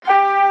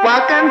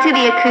Welcome to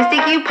the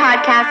Acoustic You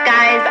podcast,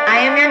 guys. I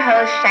am your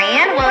host,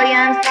 Cheyenne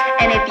Williams,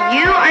 and if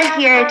you are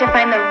here to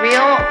find the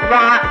real,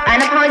 raw,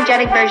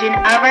 unapologetic version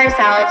of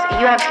ourselves,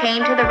 you have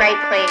came to the right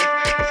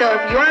place. So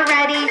if you're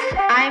ready,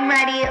 I'm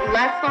ready.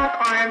 Let's lock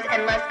arms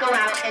and let's go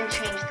out and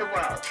change the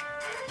world.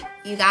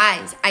 You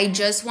guys, I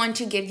just want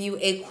to give you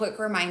a quick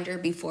reminder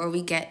before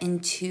we get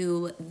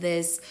into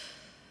this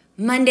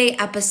Monday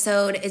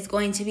episode. Is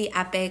going to be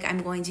epic.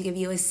 I'm going to give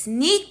you a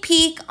sneak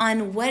peek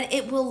on what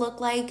it will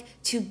look like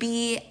to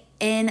be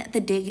in the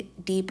Dig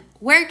Deep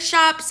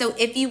workshop. So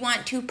if you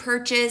want to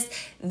purchase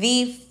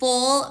the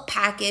full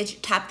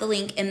package, tap the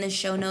link in the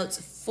show notes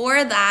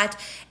for that.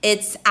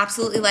 It's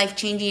absolutely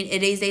life-changing.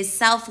 It is a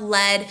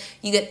self-led,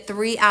 you get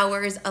 3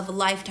 hours of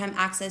lifetime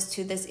access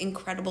to this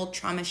incredible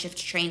trauma shift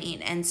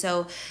training. And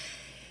so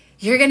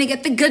you're gonna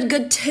get the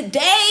good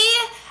today.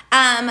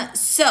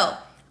 So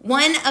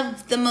one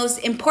of the most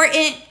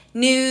important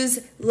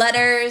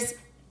newsletters,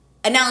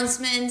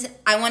 announcements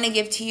I want to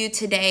give to you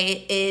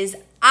today is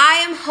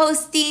I am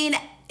hosting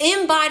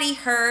Embody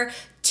Her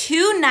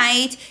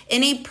tonight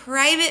in a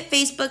private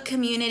Facebook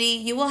community.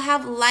 You will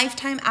have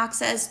lifetime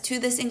access to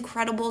this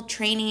incredible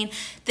training.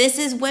 This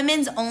is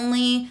women's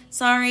only.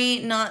 Sorry,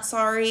 not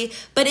sorry.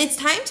 But it's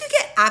time to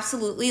get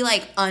absolutely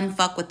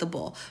unfuck with the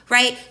bull,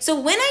 right? So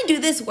when I do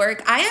this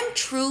work, I am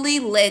truly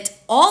lit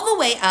all the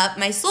way up.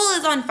 My soul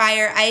is on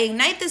fire. I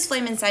ignite this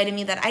flame inside of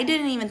me that I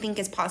didn't even think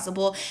is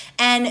possible.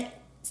 And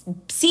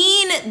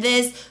seeing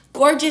this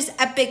gorgeous,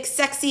 epic,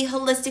 sexy,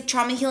 holistic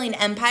trauma healing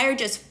empire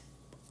just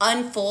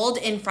unfold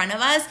in front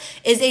of us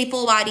is a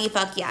full body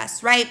fuck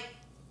yes, right?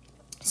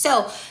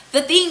 So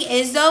the thing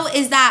is though,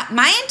 is that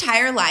my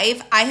entire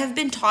life, I have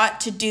been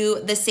taught to do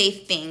the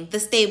safe thing, the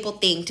stable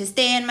thing, to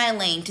stay in my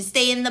lane, to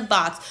stay in the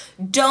box.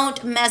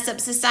 Don't mess up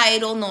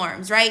societal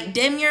norms, right?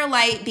 Dim your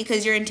light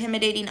because you're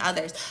intimidating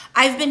others.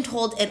 I've been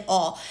told it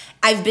all.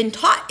 I've been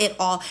taught it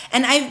all.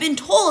 And I've been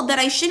told that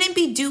I shouldn't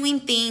be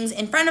doing things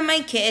in front of my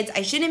kids.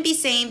 I shouldn't be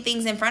saying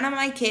things in front of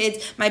my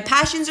kids. My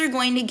passions are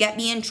going to get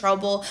me in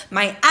trouble.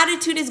 My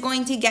attitude is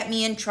going to get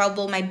me in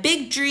trouble. My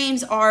big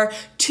dreams are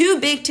too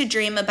big to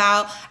dream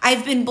about.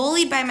 I've been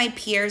bullied by my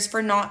peers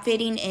for not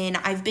fitting in.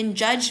 I've been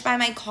judged by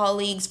my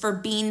colleagues for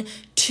being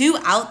too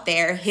out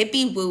there,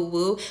 hippie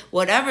woo-woo,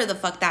 whatever the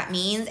fuck that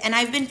means. And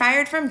I've been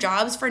fired from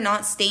jobs for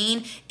not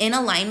staying in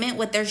alignment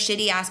with their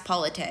shitty ass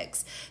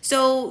politics.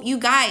 So you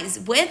guys,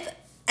 with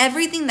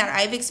everything that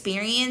I've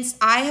experienced,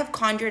 I have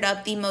conjured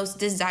up the most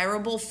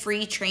desirable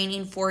free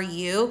training for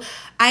you.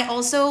 I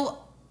also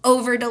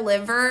over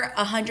deliver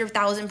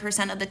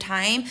 100,000% of the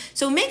time.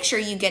 So make sure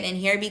you get in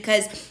here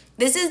because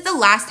this is the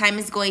last time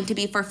it's going to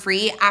be for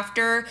free.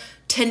 After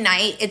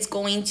tonight, it's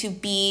going to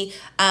be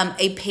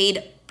a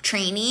paid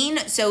training.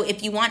 So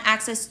if you want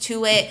access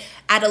to it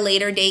at a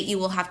later date, you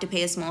will have to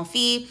pay a small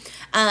fee.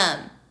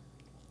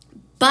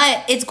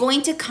 But it's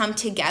going to come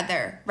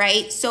together,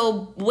 right?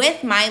 So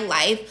with my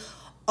life,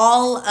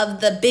 all of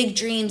the big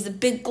dreams, the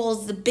big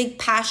goals, the big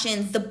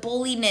passions, the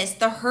bulliness,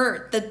 the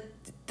hurt, the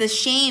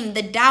shame,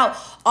 the doubt,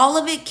 all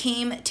of it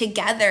came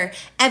together.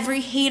 Every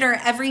hater,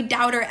 every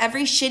doubter,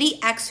 every shitty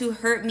ex who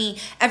hurt me,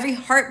 every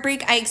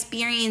heartbreak I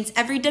experienced,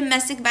 every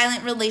domestic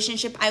violent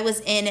relationship I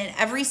was in, and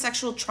every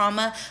sexual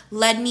trauma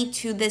led me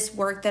to this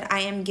work that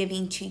I am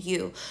giving to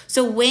you.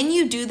 So when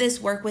you do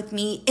this work with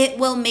me, it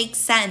will make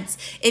sense.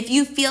 If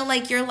you feel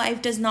like your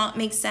life does not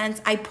make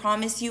sense, I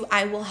promise you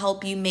I will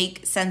help you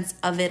make sense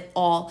of it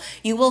all.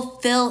 You will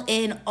fill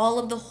in all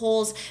of the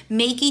holes,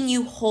 making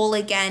you whole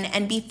again.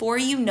 And before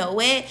you know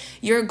it,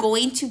 you're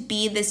going to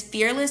be this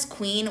fearless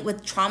queen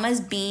with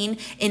traumas being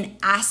an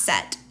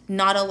asset,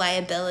 not a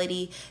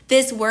liability.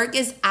 This work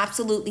is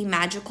absolutely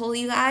magical,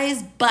 you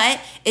guys, but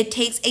it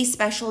takes a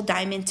special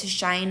diamond to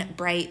shine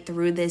bright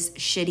through this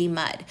shitty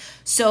mud.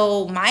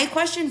 So my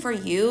question for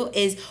you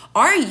is,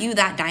 are you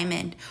that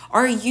diamond?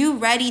 Are you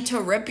ready to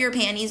rip your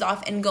panties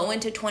off and go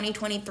into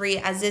 2023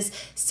 as this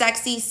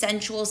sexy,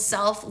 sensual,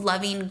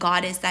 self-loving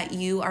goddess that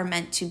you are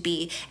meant to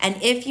be?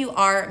 And if you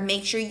are,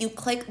 make sure you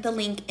click the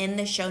link in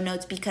the show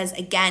notes because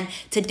again,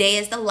 today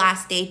is the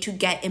last day to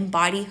get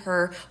Embody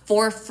Her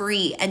for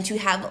free and to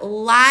have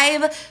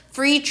live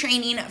free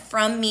training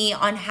from me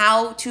on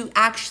how to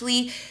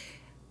actually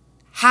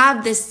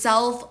have this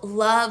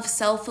self-love,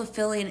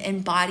 self-fulfilling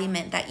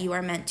embodiment that you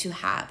are meant to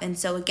have. And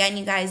so again,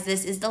 you guys,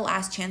 this is the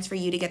last chance for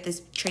you to get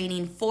this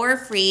training for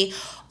free.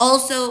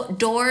 Also,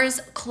 doors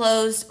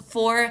close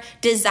for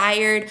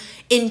Desired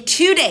in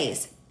 2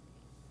 days.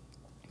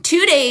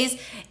 2 days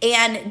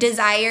and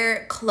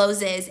Desire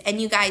closes.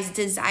 And you guys,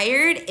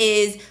 Desired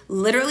is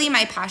literally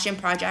my passion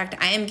project.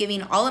 I am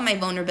giving all of my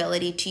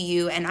vulnerability to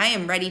you and I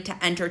am ready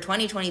to enter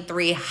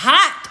 2023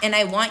 hot and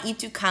I want you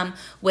to come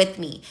with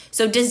me.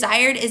 So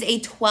Desired is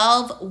a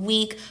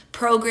 12-week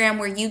program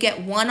where you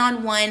get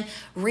one-on-one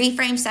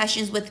reframe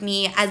sessions with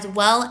me as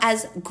well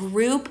as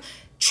group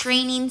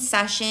training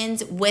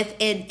sessions with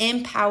an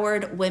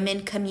empowered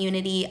women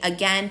community.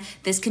 Again,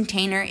 this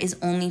container is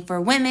only for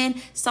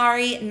women.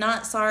 Sorry,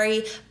 not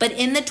sorry. But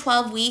in the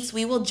 12 weeks,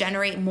 we will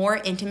generate more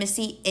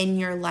intimacy in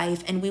your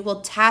life, and we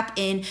will tap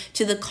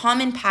into the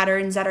common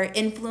patterns that are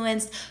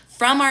influenced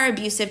from our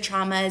abusive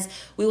traumas.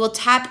 We will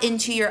tap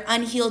into your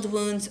unhealed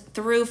wounds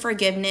through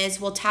forgiveness.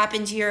 We'll tap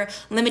into your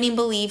limiting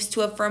beliefs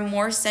to affirm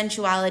more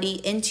sensuality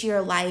into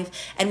your life.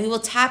 And we will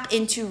tap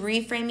into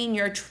reframing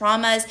your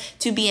traumas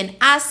to be an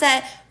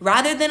asset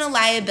rather than a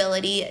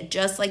liability,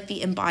 just like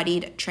the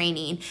embodied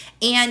training.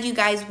 And you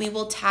guys, we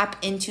will tap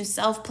into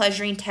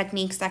self-pleasuring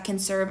techniques that can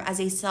serve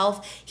as a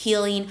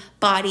self-healing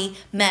body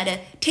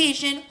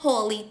meditation.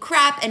 Holy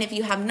crap. And if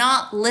you have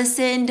not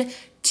listened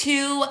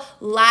to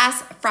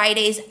last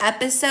Friday's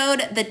episode,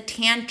 the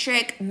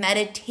tantric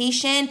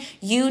meditation,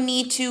 you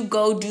need to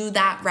go do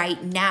that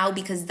right now,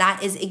 because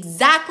that is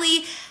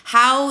exactly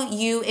how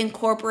you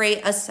incorporate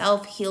a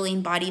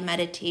self-healing body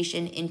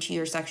meditation into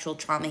your sexual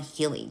trauma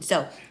healing.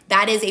 So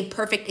that is a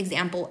perfect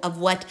example of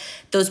what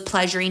those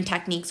pleasuring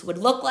techniques would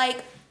look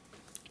like.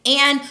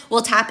 And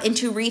we'll tap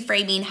into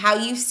reframing how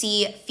you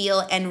see, feel,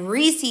 and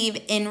receive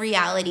in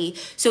reality.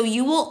 So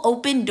you will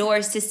open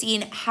doors to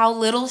seeing how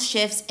little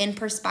shifts in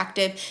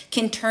perspective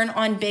can turn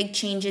on big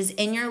changes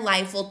in your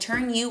life, will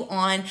turn you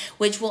on,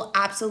 which will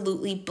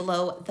absolutely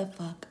blow the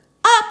fuck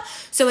up.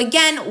 So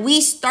again,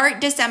 we start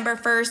December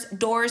 1st.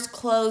 Doors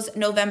close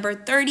November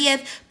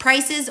 30th.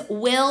 Prices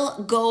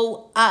will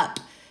go up.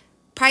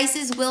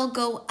 Prices will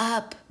go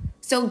up.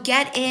 So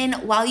get in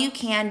while you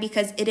can,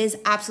 because it is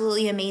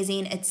absolutely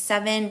amazing. It's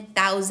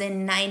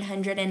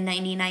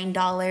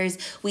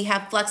 $7,999. We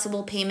have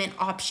flexible payment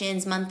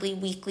options, monthly,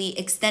 weekly,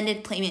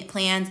 extended payment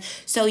plans.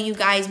 So you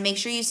guys, make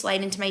sure you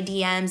slide into my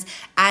DMs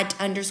at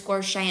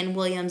 _Cheyenne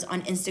Williams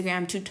on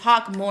Instagram to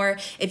talk more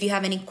if you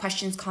have any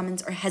questions,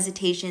 comments, or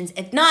hesitations.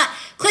 If not,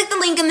 click the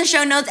link in the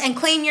show notes and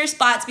claim your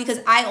spots, because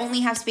I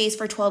only have space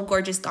for 12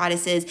 gorgeous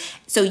goddesses.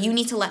 So you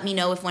need to let me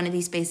know if one of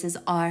these spaces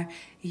are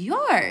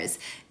yours.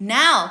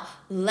 Now,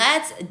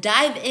 let's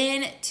dive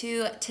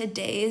into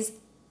today's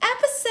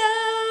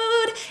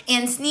episode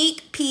and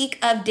sneak peek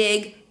of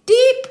Dig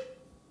Deep.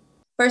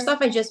 First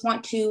off, I just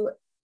want to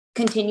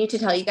continue to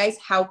tell you guys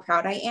how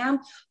proud I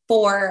am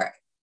for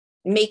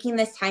making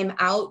this time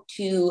out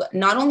to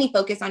not only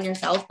focus on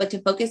yourself, but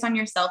to focus on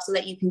yourself so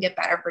that you can get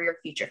better for your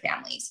future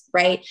families,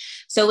 right?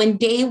 So in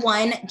day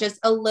one, just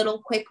a little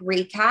quick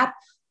recap.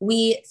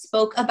 We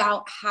spoke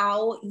about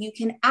how you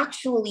can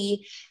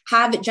actually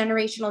have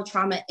generational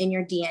trauma in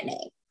your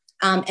DNA,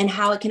 and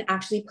how it can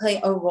actually play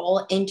a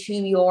role into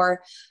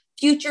your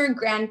future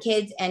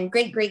grandkids and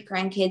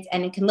great-great-grandkids,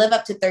 and it can live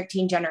up to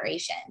 13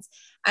 generations.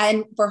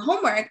 And for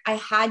homework, I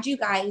had you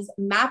guys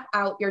map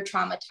out your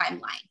trauma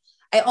timeline.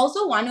 I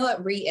also want to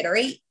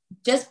reiterate,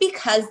 just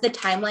because the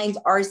timelines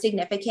are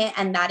significant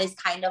and that is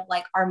kind of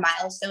like our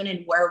milestone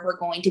and where we're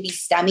going to be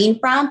stemming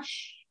from,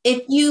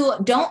 if you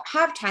don't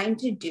have time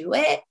to do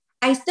it,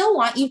 I still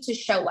want you to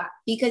show up,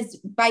 because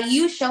by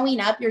you showing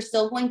up, you're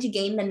still going to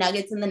gain the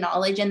nuggets and the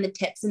knowledge and the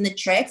tips and the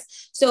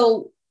tricks.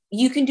 So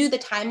you can do the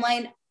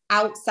timeline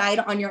outside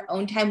on your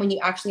own time when you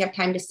actually have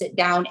time to sit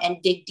down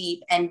and dig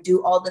deep and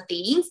do all the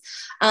things.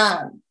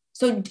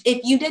 So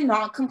if you did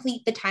not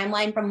complete the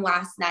timeline from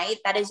last night,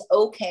 that is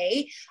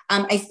okay.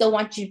 I still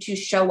want you to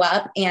show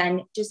up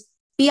and just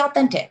be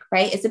authentic,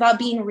 right? It's about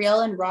being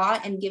real and raw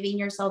and giving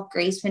yourself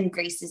grace when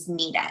grace is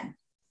needed.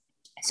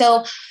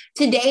 So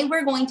today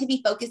we're going to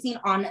be focusing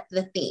on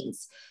the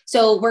themes.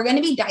 So we're going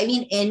to be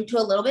diving into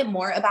a little bit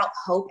more about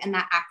HOPE and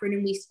that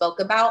acronym we spoke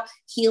about,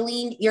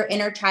 healing your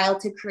inner child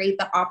to create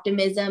the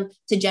optimism,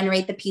 to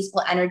generate the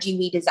peaceful energy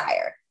we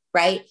desire,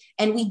 right?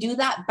 And we do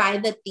that by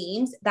the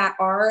themes that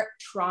our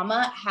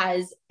trauma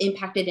has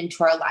impacted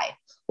into our life,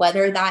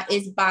 whether that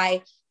is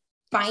by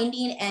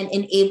finding and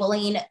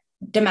enabling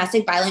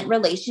domestic violent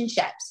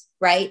relationships,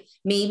 right?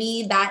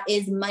 Maybe that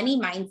is money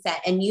mindset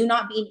and you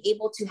not being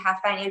able to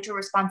have financial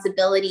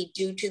responsibility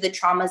due to the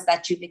traumas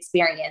that you've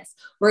experienced.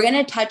 We're going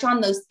to touch on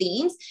those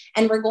themes,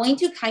 and we're going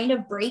to kind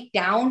of break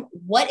down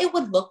what it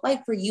would look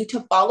like for you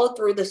to follow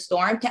through the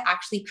storm to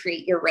actually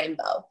create your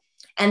rainbow.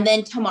 And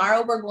then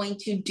tomorrow we're going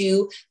to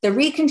do the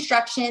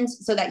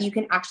reconstructions so that you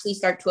can actually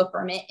start to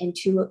affirm it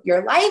into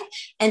your life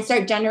and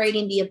start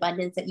generating the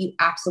abundance that you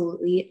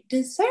absolutely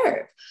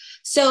deserve.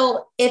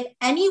 So if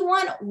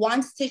anyone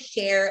wants to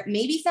share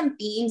maybe some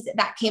themes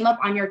that came up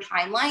on your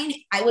timeline,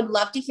 I would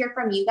love to hear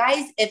from you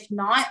guys. If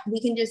not,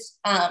 we can just,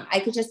 I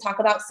could just talk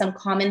about some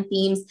common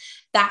themes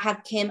that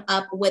have come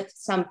up with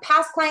some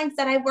past clients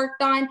that I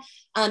worked on,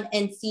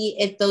 and see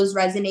if those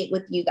resonate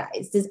with you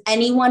guys. Does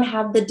anyone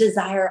have the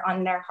desire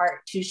on their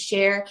heart to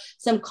share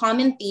some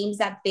common themes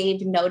that they've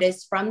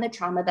noticed from the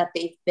trauma that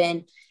they've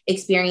been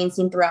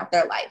experiencing throughout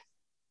their life?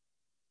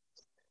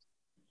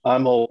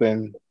 I'm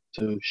open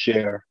to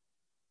share.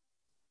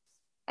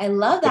 I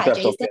love that,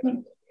 Jason.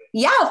 Okay.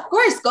 Yeah, of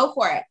course. Go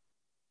for it.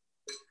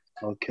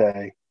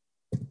 Okay.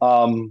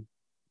 I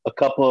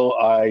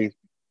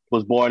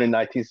was born in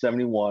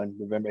 1971,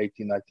 November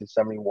 18,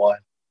 1971.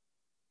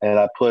 And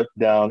I put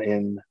down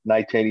in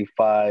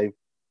 1985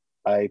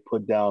 I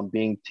put down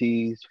being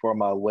teased for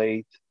my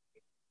weight,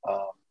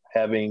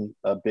 having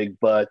a big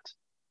butt,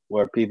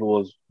 where people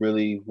was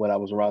really, when I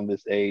was around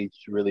this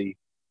age, really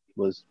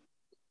was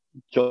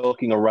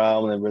joking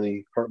around and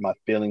really hurt my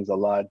feelings a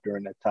lot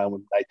during that time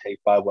with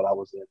 1985 when I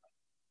was in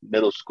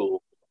middle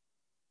school.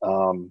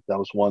 That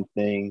was one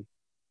thing.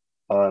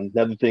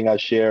 Another thing I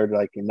shared,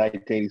 like in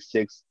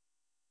 1986,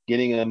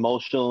 getting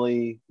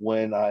emotionally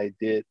when I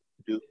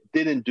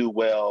didn't do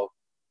well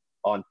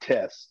on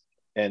tests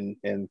and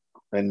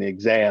the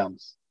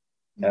exams.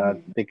 And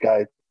I think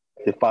I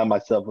defined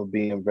myself as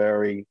being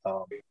very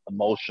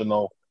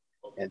emotional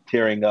and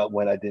tearing up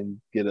when I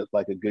didn't get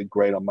like a good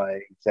grade on my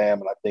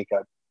exam. And I think I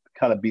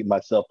kind of beat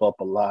myself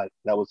up a lot.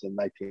 That was in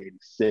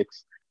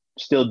 1986,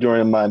 still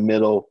during my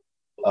middle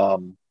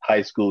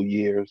high school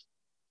years.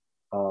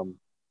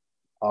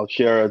 I'll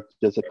share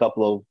just a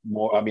couple of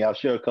more. I mean, I'll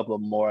share a couple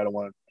of more. I don't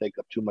want to take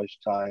up too much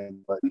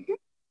time, but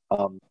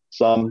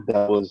some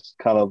that was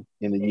kind of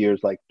in the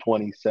years like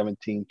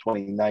 2017,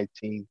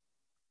 2019.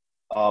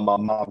 My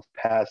mom's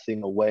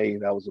passing away.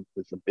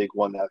 It's a big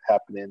one that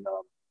happened in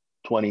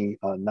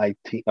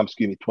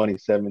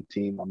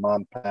 2017. My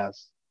mom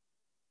passed.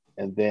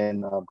 And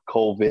then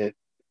COVID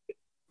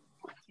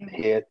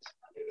hit.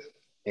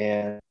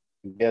 And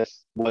I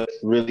guess what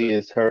really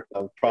is hurt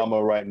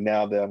trauma right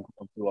now that I'm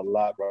going through a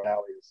lot right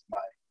now is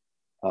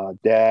my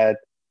dad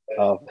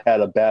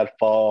had a bad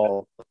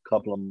fall a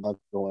couple of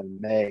months ago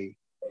in May.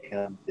 And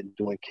I've been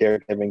doing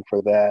caregiving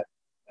for that.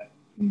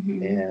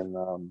 Mm-hmm. And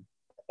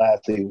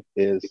lastly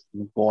is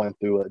going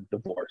through a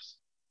divorce.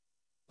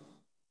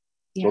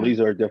 Yeah. So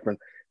these are different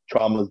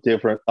traumas,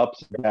 different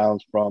ups and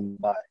downs from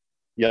my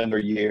younger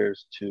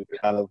years to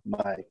kind of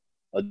my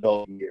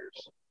adult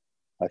years.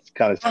 I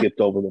kind of skipped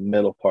over the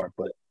middle part,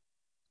 but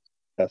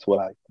that's what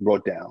I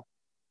wrote down.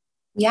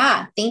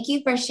 Yeah. Thank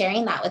you for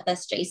sharing that with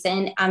us,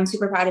 Jason. I'm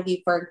super proud of you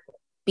for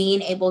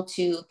being able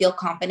to feel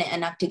confident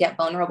enough to get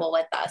vulnerable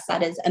with us.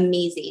 That is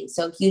amazing.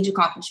 So huge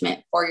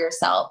accomplishment for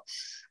yourself.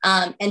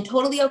 And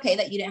totally okay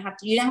that you didn't have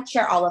to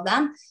share all of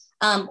them.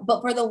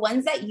 But for the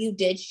ones that you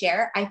did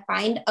share, I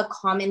find a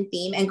common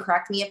theme, and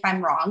correct me if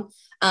I'm wrong.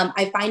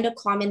 I find a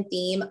common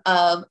theme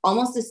of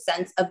almost a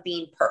sense of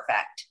being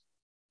perfect,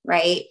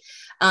 right?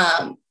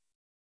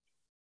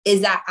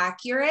 Is that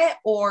accurate,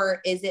 or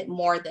is it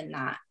more than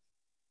that?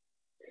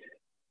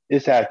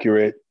 It's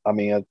accurate. I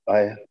mean,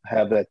 I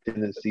have that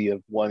tendency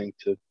of wanting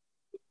to,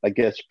 I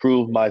guess,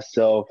 prove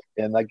myself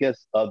and I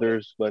guess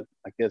others, but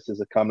I guess it's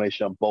a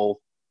combination of both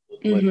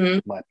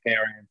with my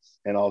parents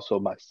and also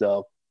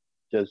myself,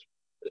 just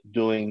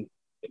having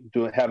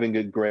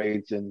good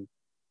grades and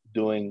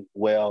doing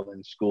well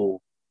in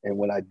school. And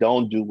when I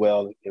don't do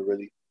well, it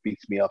really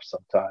beats me up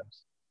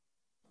sometimes.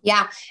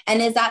 Yeah.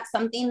 And is that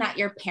something that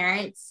your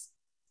parents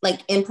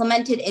like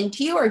implemented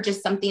into you, or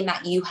just something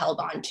that you held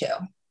on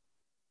to?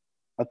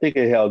 I think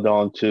I held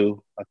on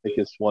to. I think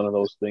it's one of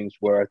those things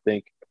where I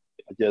think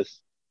I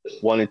just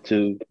wanted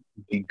to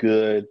be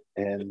good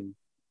and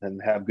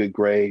have good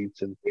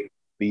grades and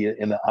be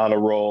in the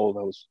honor roll.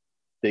 Those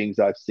things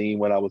I've seen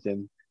when I was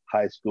in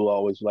high school. I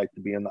always liked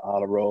to be in the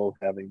honor roll,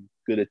 having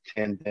good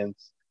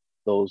attendance,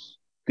 those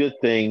good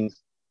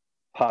things,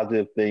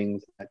 positive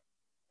things that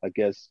I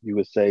guess you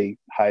would say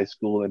high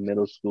school and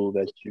middle school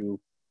that you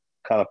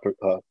kind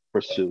of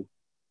pursue.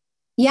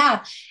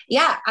 Yeah,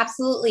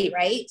 absolutely.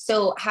 Right.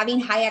 So having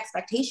high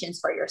expectations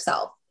for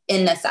yourself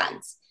in a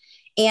sense.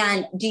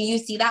 And do you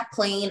see that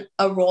playing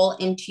a role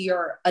into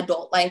your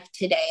adult life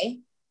today?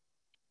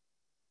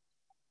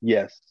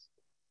 Yes.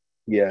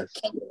 Can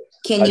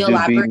you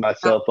elaborate? Beat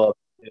myself up.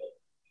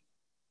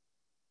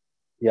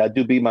 Yeah, I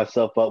do beat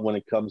myself up when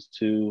it comes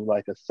to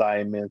like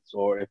assignments,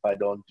 or if I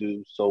don't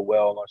do so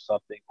well or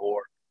something,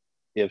 or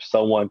if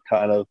someone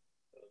kind of,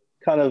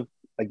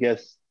 I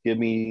guess, give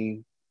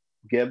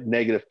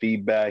negative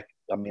feedback.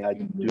 I mean, I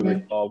do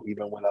recall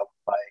even when I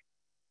my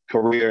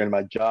career and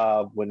my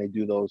job, when they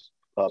do those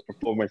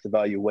performance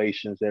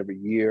evaluations every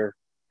year,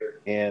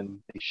 and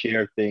they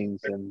share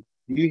things, and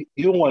you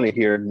don't want to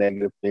hear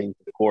negative things,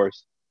 of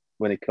course,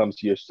 when it comes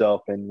to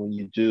yourself. And when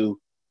you do,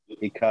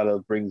 it kind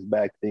of brings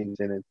back things,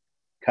 and it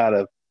kind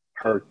of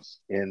hurts,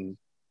 and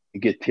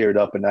you get teared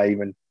up. And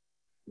it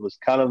was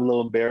kind of a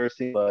little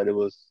embarrassing, but it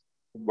was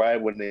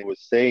right when they were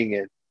saying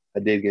it,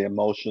 I did get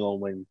emotional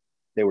when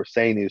they were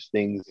saying these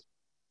things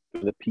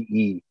for the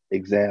PE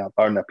exam,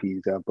 or not PE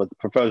exam, but the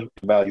professional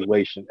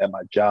evaluation at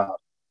my job.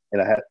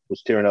 And I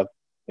was tearing up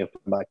in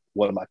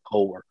one of my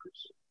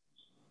coworkers.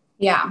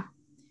 Yeah.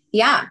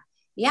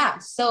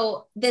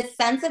 So the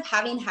sense of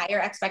having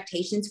higher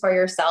expectations for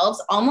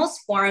yourselves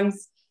almost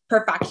forms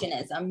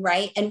perfectionism,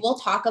 right? And we'll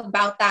talk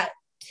about that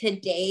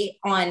today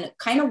on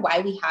kind of why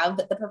we have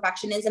the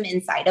perfectionism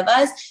inside of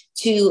us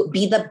to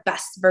be the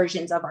best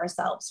versions of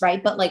ourselves,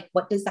 right? But like,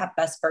 what does that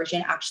best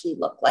version actually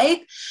look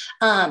like?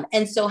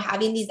 And so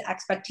having these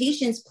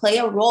expectations play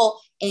a role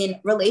in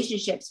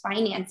relationships,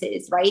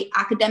 finances, right?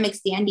 Academic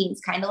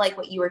standings, kind of like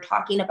what you were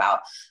talking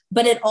about.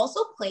 But it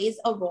also plays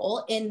a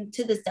role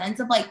into the sense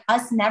of like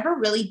us never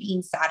really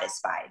being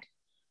satisfied,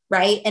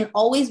 right? And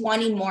always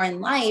wanting more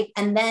in life.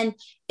 And then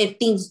if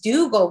things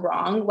do go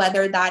wrong,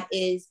 whether that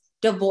is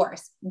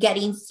divorce,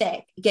 getting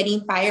sick,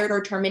 getting fired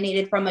or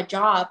terminated from a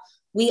job,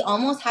 we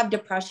almost have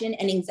depression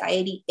and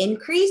anxiety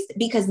increased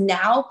because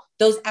now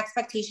those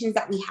expectations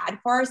that we had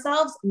for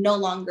ourselves no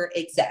longer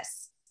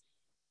exist,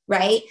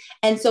 right?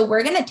 And so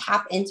we're going to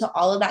tap into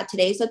all of that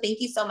today. So thank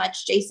you so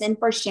much, Jason,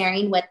 for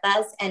sharing with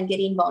us and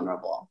getting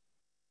vulnerable.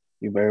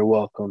 You're very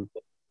welcome.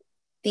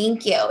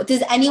 Thank you.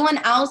 Does anyone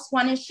else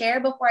want to share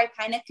before I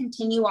kind of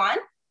continue on?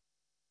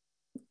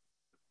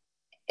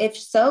 If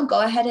so,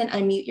 go ahead and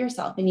unmute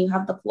yourself and you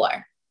have the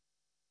floor.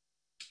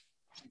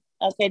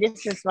 Okay,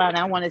 this is fun.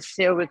 I want to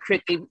share real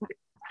quickly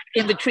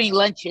in between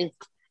lunches.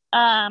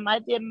 I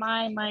did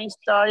mine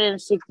started in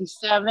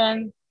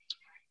 67.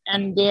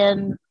 And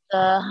then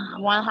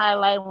one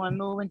highlight when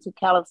moving to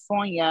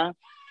California.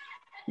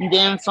 And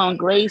then from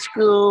grade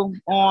school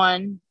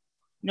on,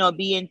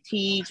 being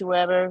teased or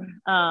whatever,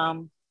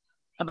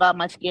 about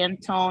my skin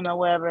tone or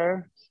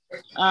whatever.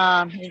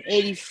 In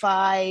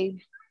 85,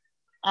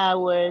 I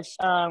was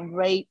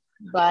raped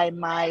by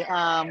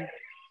my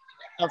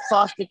a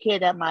foster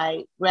kid that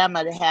my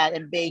grandmother had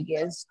in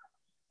Vegas.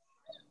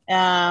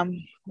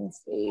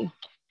 Let's see.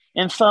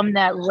 And from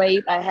that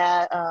rape, I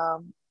had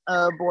an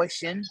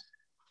abortion.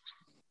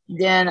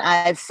 Then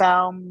I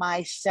found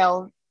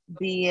myself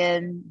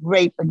being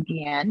raped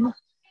again.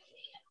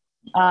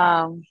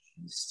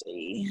 Let's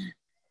see.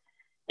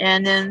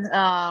 And then,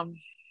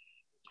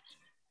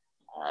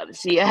 let's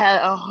see, I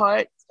had a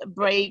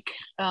heartbreak,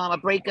 a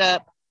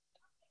breakup.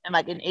 And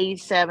like in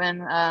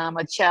 87,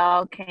 a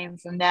child came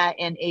from that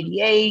in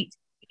 88.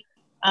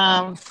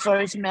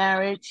 First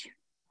marriage,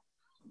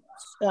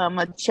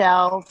 a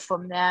child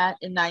from that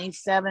in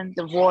 97,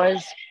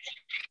 divorce,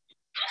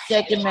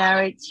 second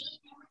marriage,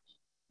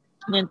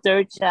 and then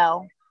third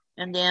child.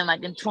 And then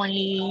like in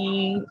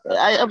 20,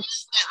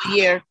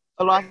 year,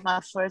 I lost my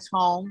first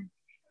home.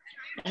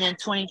 And then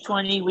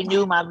 2020,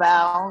 renewed my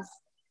vows.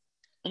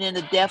 And then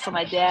the death of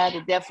my dad,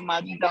 the death of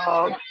my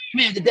dog,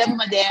 the death of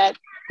my dad,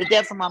 the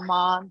death of my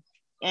mom,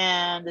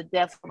 and the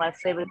death of my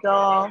favorite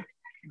dog,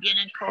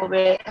 getting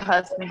COVID,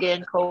 husband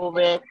getting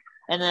COVID,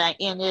 and then I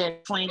ended in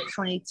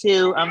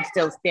 2022. I'm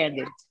still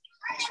standing.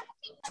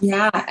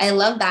 Yeah, I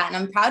love that. And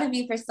I'm proud of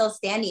you for still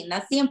standing.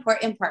 That's the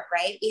important part,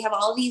 right? We have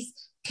all these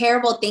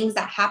terrible things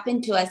that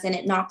happen to us and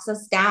it knocks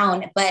us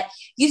down, but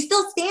you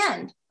still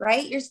stand,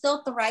 right? You're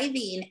still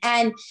thriving.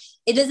 And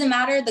it doesn't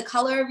matter the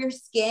color of your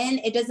skin.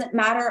 It doesn't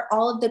matter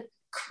all of the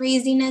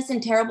craziness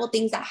and terrible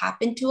things that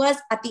happen to us.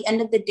 At the end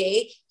of the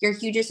day, your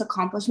hugest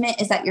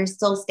accomplishment is that you're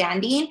still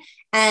standing,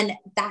 and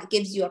that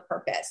gives you a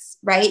purpose,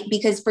 right?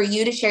 Because for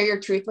you to share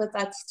your truth with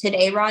us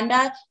today,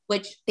 Rhonda,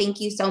 which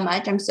thank you so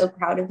much. I'm so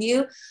proud of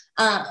you.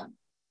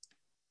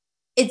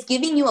 It's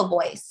giving you a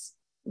voice,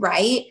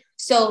 right?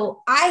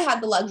 So I had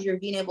the luxury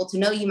of being able to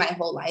know you my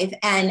whole life,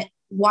 and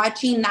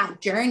watching that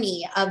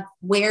journey of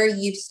where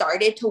you've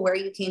started to where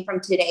you came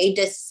from today,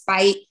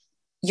 despite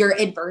your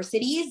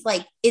adversities,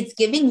 like it's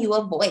giving you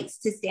a voice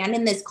to stand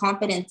in this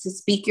confidence, to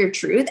speak your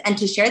truth and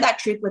to share that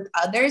truth with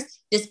others,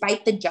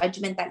 despite the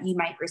judgment that you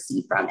might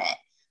receive from it.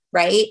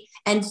 Right.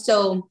 And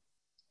so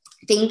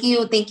thank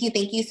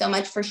you so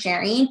much for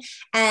sharing.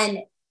 And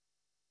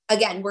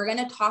again, we're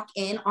going to talk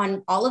in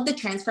on all of the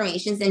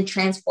transformations and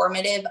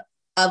transformative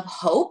of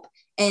hope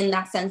in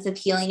that sense of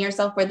healing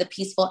yourself for the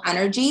peaceful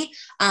energy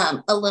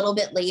a little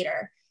bit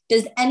later.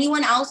 Does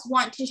anyone else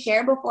want to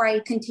share before I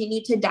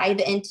continue to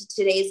dive into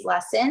today's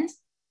lesson?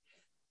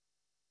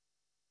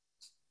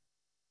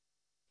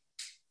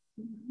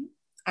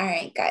 All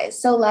right,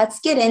 guys. So let's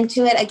get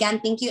into it. Again,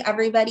 thank you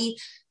everybody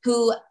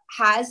who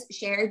has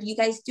shared. You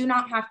guys do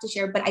not have to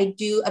share, but I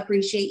do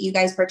appreciate you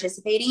guys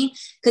participating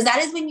because that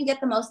is when you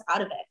get the most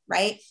out of it,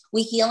 right?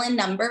 We heal in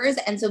numbers.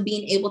 And so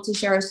being able to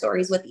share our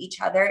stories with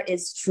each other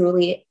is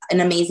truly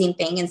an amazing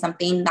thing and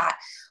something that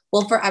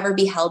will forever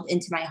be held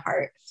into my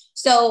heart.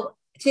 So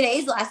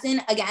today's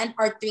lesson, again,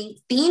 are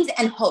themes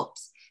and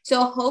hopes.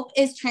 So hope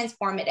is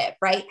transformative,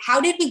 right? How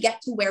did we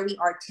get to where we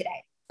are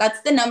today? That's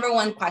the number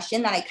one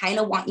question that I kind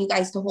of want you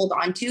guys to hold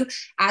on to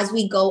as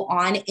we go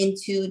on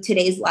into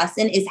today's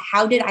lesson is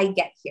how did I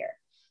get here?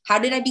 How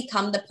did I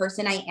become the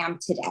person I am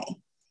today?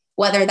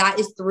 Whether that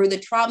is through the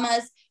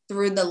traumas,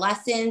 through the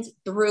lessons,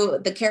 through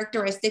the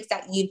characteristics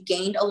that you've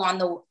gained along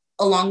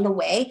the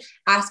way,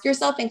 ask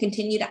yourself and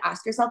continue to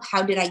ask yourself,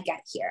 how did I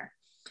get here?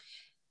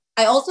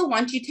 I also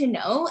want you to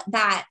know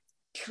that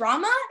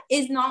trauma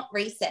is not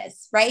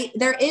racist, right?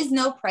 There is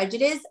no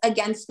prejudice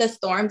against the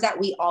storms that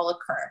we all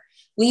occur.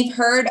 We've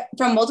heard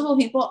from multiple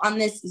people on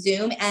this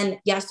Zoom, and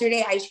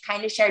yesterday I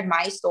kind of shared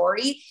my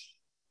story.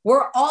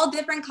 We're all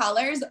different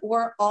colors.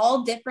 We're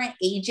all different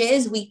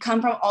ages. We come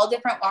from all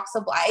different walks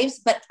of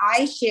lives, but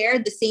I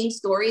shared the same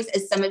stories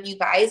as some of you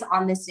guys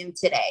on this Zoom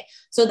today.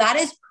 So that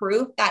is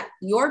proof that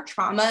your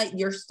trauma,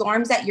 your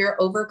storms that you're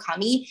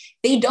overcoming,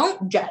 they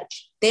don't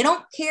judge. They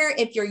don't care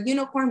if you're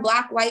unicorn,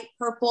 black, white,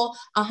 purple,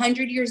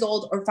 100 years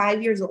old or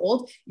 5 years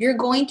old. You're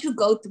going to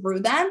go through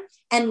them,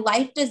 and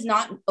life does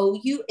not owe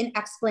you an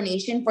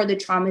explanation for the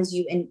traumas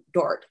you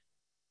endured.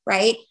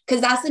 right?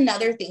 Because that's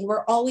another thing.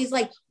 We're always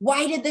like,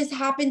 why did this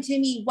happen to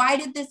me? Why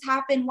did this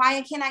happen?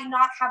 Why can I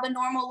not have a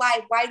normal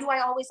life? Why do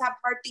I always have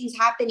hard things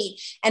happening?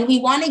 And we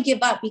want to give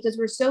up because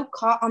we're so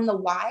caught on the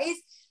whys,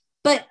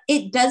 but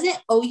it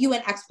doesn't owe you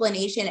an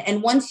explanation.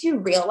 And once you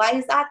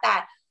realize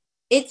that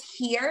it's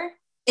here,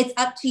 it's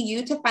up to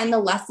you to find the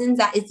lessons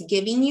that it's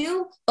giving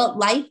you, but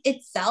life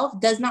itself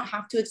does not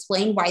have to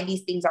explain why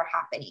these things are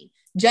happening.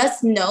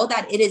 Just know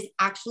that it is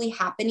actually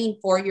happening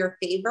for your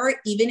favor,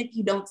 even if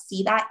you don't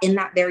see that in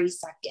that very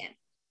second,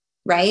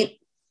 right?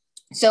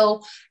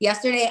 So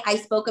yesterday I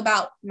spoke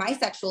about my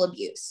sexual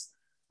abuse,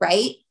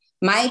 right?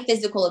 My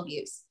physical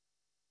abuse.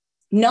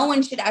 No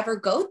one should ever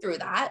go through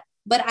that,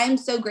 but I'm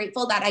so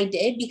grateful that I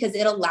did, because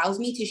it allows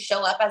me to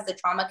show up as the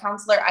trauma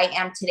counselor I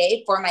am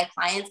today for my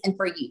clients and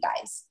for you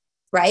guys,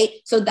 right?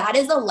 So that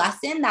is a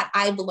lesson that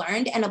I've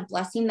learned and a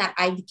blessing that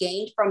I've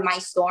gained from my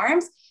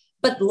storms.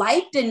 But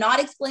life did not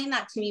explain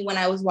that to me when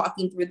I was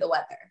walking through the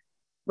weather,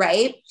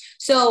 right?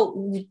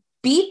 So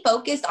be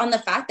focused on the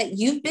fact that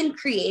you've been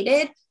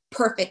created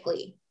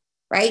perfectly,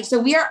 right? So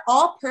we are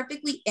all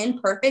perfectly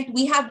imperfect.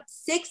 We have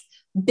 6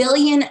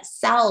 billion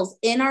cells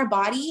in our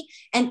body,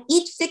 and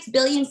each 6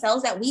 billion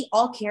cells that we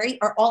all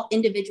carry are all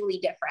individually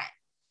different.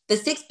 The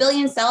 6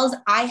 billion cells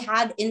I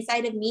have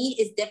inside of me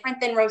is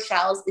different than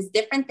Rochelle's, is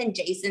different than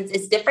Jason's,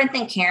 is different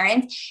than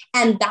Karen's.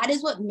 And that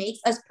is what makes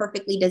us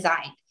perfectly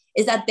designed,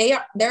 is that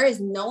there is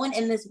no one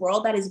in this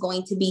world that is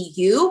going to be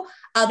you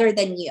other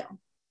than you.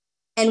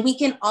 And we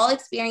can all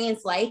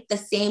experience life the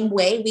same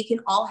way. We can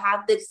all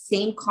have the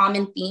same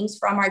common themes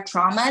from our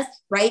traumas,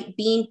 right?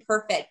 Being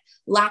perfect,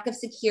 lack of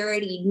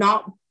security,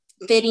 not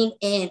fitting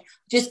in,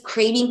 just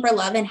craving for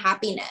love and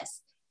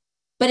happiness.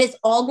 But it's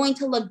all going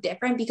to look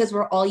different because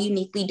we're all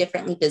uniquely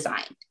differently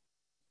designed.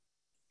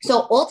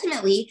 So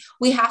ultimately,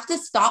 we have to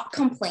stop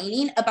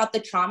complaining about the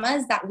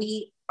traumas that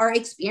we are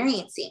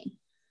experiencing,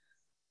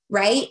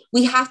 right?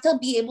 We have to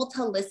be able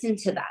to listen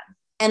to them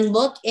and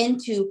look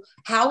into,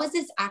 how is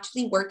this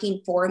actually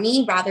working for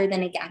me rather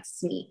than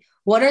against me?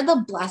 What are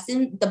the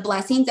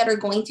blessings that are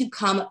going to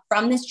come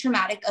from this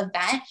traumatic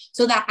event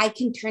so that I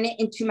can turn it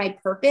into my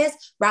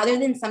purpose rather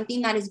than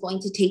something that is going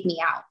to take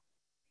me out?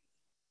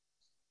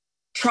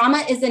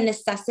 Trauma is a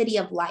necessity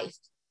of life,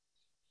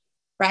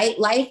 right?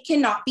 Life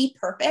cannot be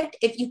perfect.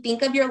 If you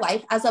think of your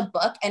life as a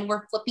book and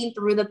we're flipping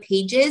through the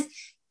pages,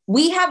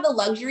 we have the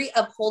luxury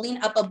of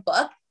holding up a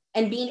book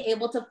and being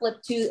able to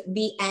flip to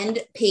the end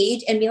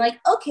page and be like,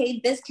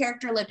 okay, this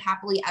character lived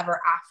happily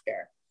ever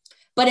after.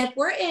 But if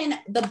we're in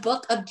the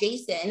book of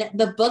Jason,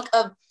 the book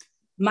of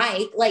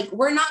Mike, like,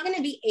 we're not going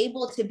to be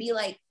able to be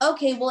like,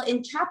 okay, well,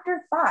 in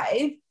chapter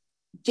 5,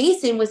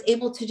 Jason was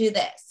able to do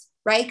this,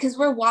 right? Because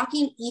we're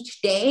walking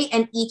each day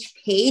and each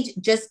page,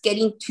 just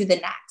getting to the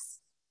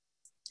next.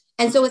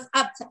 And so it's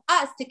up to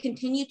us to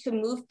continue to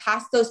move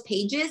past those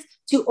pages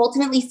to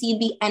ultimately see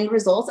the end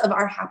results of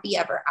our happy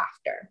ever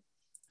after.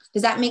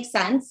 Does that make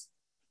sense?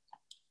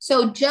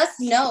 So just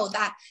know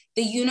that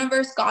the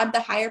universe, God, the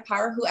higher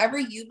power, whoever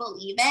you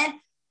believe in,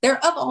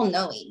 they're of all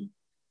knowing,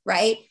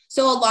 right?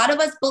 So a lot of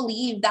us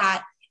believe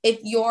that if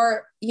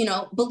you're,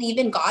 believe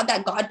in God,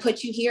 that God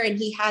put you here and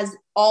he has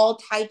all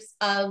types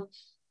of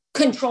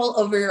control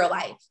over your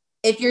life.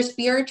 If you're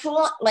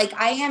spiritual, like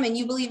I am, and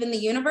you believe in the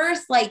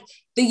universe, like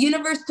the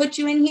universe put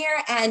you in here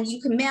and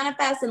you can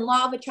manifest in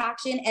law of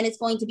attraction and it's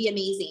going to be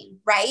amazing,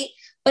 right?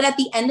 But at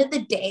the end of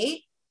the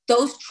day,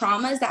 those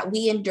traumas that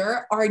we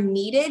endure are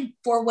needed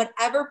for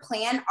whatever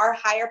plan our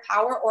higher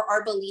power or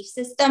our belief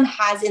system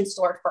has in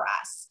store for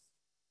us.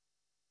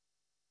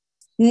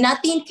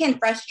 Nothing can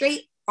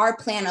frustrate our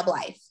plan of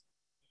life,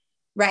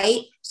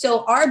 right?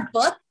 So our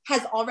book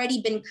has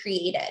already been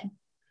created.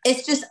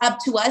 It's just up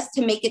to us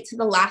to make it to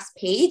the last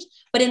page.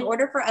 But in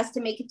order for us to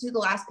make it to the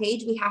last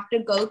page, we have to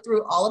go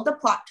through all of the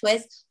plot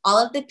twists,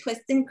 all of the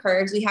twists and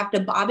curves. We have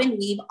to bob and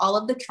weave all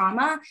of the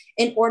trauma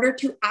in order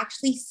to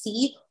actually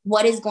see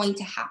what is going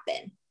to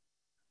happen.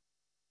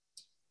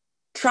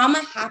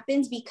 Trauma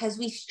happens because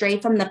we stray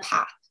from the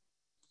path,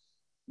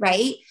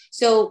 right?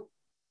 So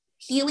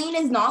healing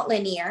is not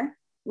linear.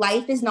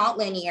 Life is not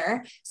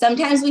linear.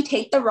 Sometimes we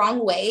take the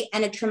wrong way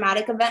and a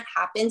traumatic event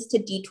happens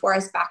to detour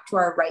us back to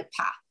our right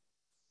path.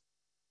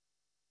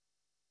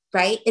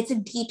 Right? It's a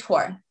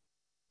detour.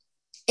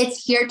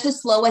 It's here to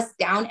slow us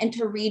down and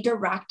to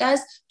redirect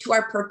us to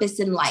our purpose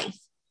in life.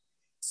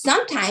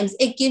 Sometimes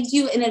it gives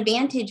you an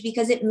advantage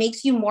because it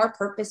makes you more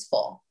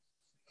purposeful.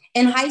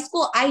 In high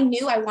school, I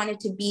knew I wanted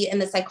to be in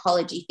the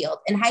psychology field.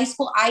 In high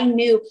school, I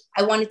knew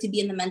I wanted to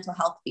be in the mental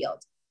health field.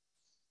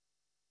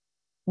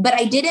 But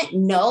I didn't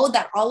know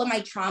that all of my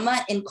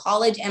trauma in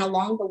college and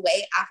along the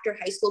way after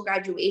high school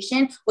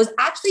graduation was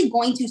actually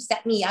going to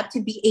set me up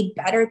to be a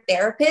better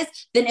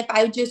therapist than if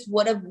I just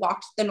would have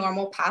walked the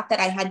normal path that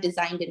I had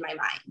designed in my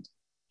mind.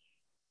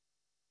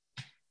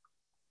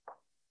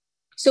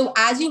 So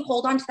as you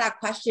hold on to that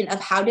question of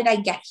how did I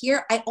get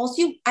here, I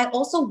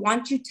also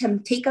want you to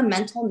take a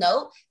mental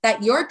note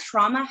that your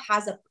trauma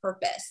has a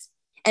purpose.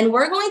 And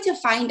we're going to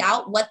find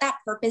out what that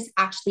purpose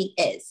actually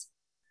is.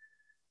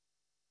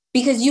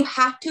 Because you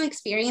have to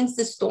experience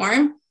the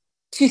storm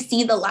to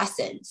see the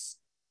lessons,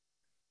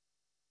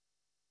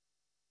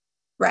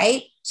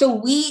 right?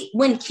 So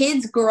when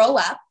kids grow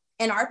up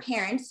and our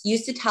parents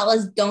used to tell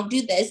us, don't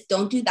do this,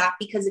 don't do that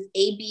because of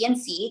A, B, and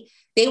C,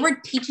 they were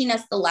teaching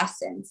us the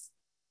lessons.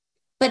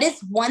 But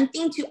it's one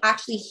thing to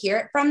actually hear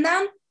it from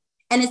them.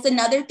 And it's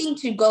another thing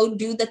to go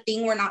do the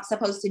thing we're not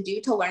supposed to do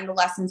to learn the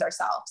lessons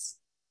ourselves.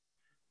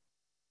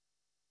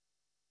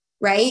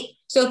 Right?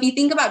 So if you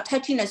think about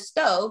touching a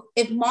stove,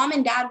 if mom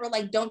and dad were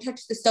like, don't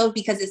touch the stove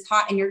because it's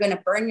hot and you're going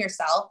to burn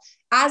yourself,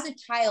 as a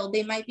child,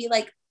 they might be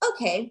like,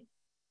 okay.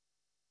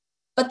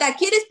 But that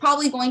kid is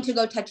probably going to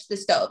go touch the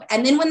stove.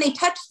 And then when they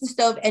touch the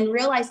stove and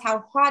realize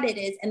how hot it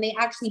is and they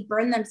actually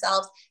burn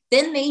themselves,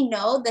 then they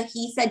know the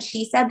he said,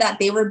 she said that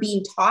they were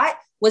being taught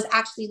was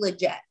actually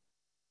legit.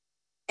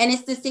 And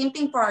it's the same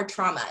thing for our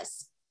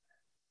traumas.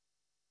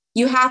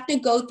 You have to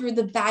go through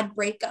the bad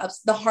breakups,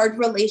 the hard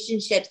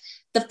relationships,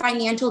 the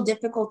financial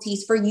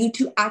difficulties for you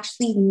to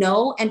actually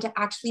know and to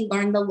actually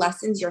learn the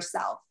lessons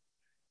yourself.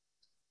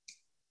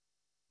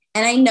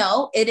 And I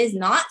know it is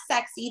not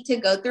sexy to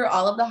go through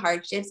all of the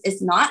hardships.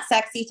 It's not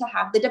sexy to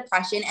have the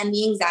depression and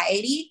the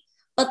anxiety,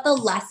 but the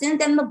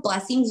lessons and the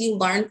blessings you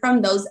learn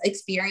from those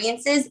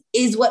experiences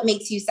is what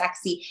makes you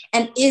sexy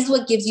and is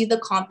what gives you the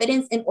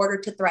confidence in order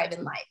to thrive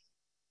in life.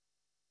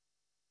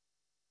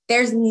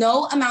 There's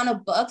no amount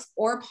of books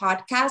or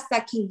podcasts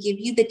that can give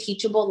you the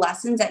teachable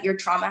lessons that your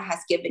trauma has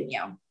given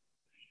you.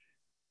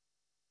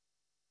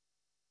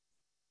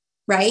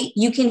 Right?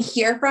 You can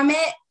hear from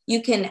it.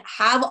 You can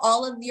have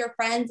all of your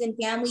friends and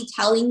family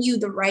telling you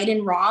the right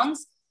and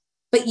wrongs,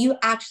 but you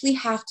actually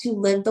have to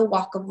live the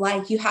walk of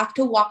life. You have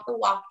to walk the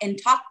walk and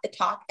talk the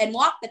talk and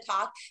walk the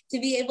talk to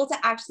be able to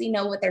actually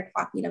know what they're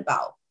talking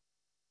about.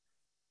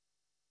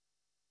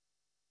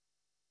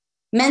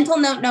 Mental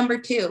note number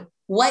 2.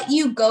 What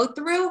you go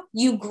through,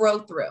 you grow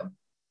through.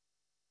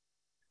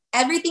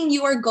 Everything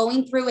you are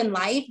going through in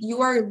life,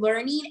 you are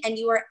learning and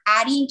you are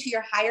adding to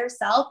your higher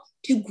self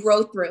to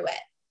grow through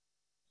it.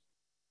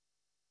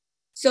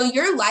 So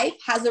your life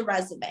has a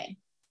resume,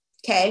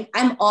 okay?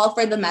 I'm all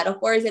for the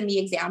metaphors and the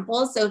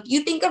examples. So if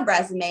you think of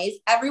resumes,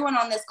 everyone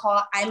on this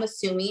call, I'm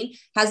assuming,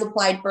 has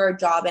applied for a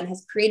job and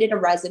has created a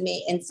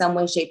resume in some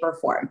way, shape, or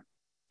form.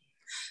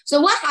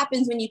 So what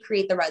happens when you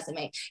create the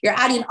resume? You're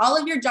adding all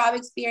of your job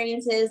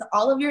experiences,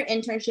 all of your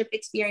internship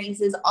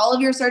experiences, all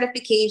of your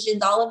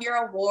certifications, all of your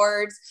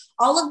awards,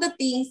 all of the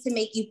things to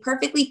make you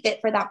perfectly fit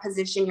for that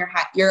position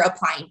you're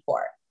applying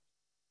for.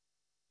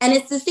 And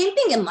it's the same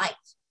thing in life.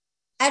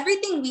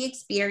 Everything we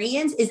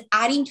experience is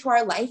adding to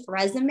our life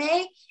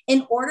resume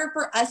in order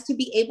for us to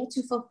be able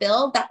to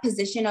fulfill that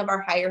position of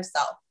our higher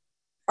self,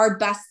 our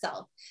best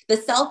self, the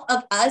self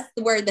of us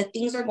where the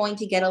things are going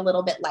to get a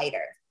little bit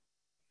lighter.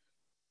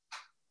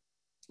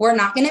 We're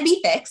not going to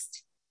be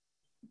fixed,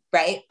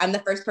 right? I'm the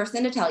first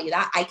person to tell you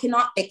that. I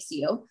cannot fix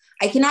you.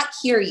 I cannot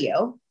cure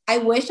you. I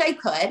wish I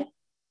could.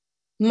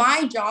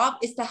 My job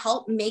is to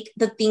help make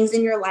the things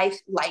in your life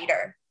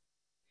lighter.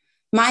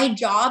 My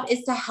job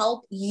is to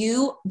help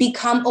you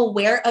become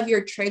aware of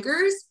your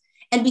triggers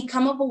and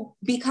become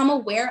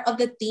aware of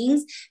the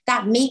things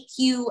that make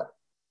you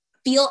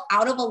feel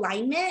out of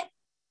alignment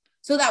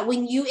so that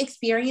when you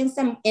experience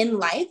them in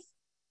life,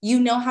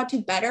 you know how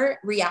to better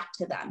react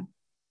to them.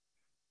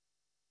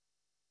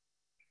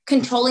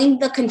 Controlling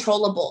the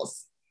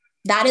controllables.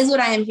 That is what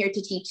I am here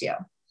to teach you.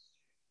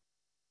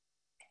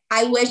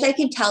 I wish I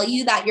could tell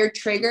you that your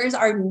triggers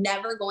are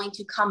never going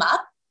to come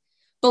up,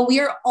 but we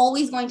are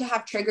always going to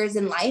have triggers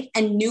in life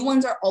and new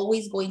ones are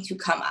always going to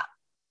come up.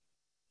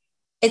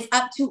 It's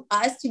up to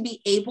us to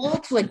be able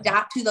to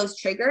adapt to those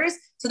triggers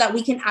so that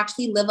we can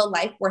actually live a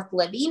life worth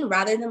living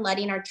rather than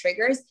letting our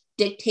triggers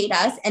dictate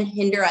us and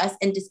hinder us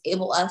and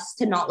disable us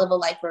to not live a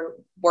life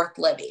worth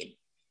living.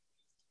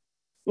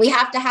 We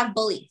have to have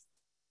belief.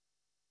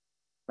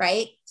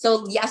 Right?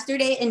 So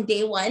yesterday in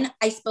day 1,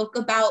 I spoke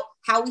about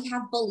how we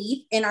have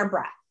belief in our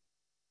breath.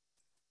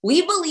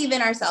 We believe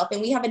in ourselves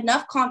and we have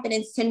enough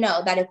confidence to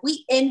know that if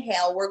we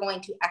inhale, we're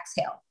going to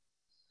exhale.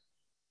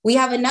 We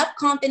have enough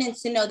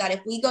confidence to know that if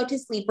we go to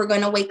sleep, we're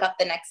going to wake up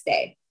the next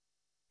day.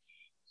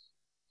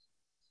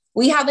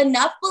 We have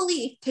enough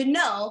belief to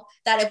know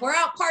that if we're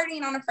out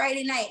partying on a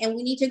Friday night and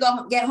we need to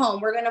go get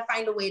home, we're going to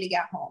find a way to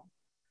get home.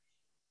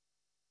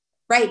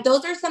 Right?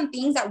 Those are some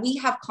things that we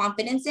have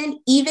confidence in,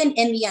 even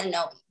in the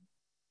unknown.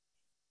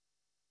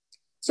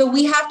 So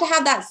we have to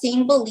have that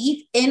same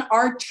belief in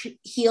our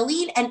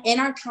healing and in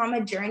our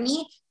trauma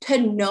journey to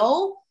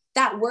know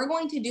that we're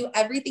going to do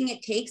everything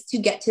it takes to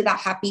get to that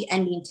happy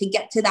ending, to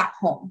get to that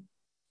home,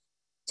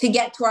 to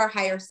get to our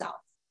higher self.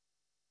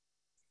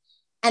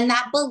 And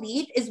that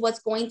belief is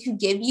what's going to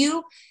give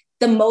you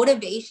the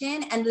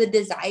motivation and the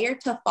desire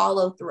to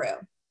follow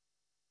through.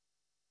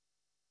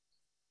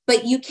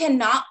 But you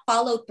cannot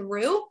follow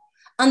through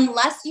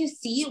unless you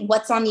see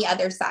what's on the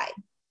other side.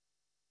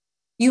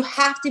 You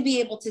have to be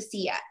able to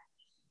see it,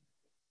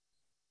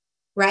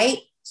 right?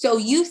 So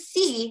you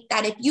see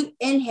that if you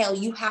inhale,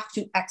 you have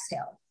to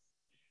exhale.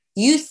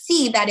 You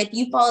see that if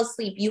you fall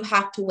asleep, you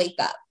have to wake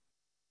up.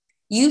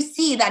 You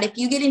see that if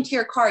you get into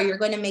your car, you're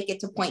going to make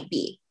it to point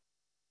B.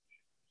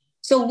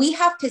 So we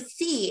have to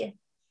see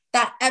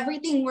that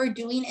everything we're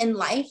doing in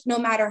life, no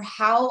matter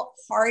how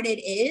hard it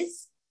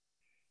is,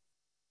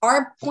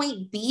 our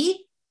point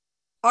B,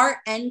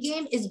 our end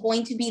game is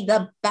going to be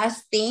the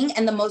best thing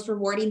and the most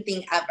rewarding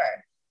thing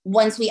ever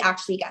once we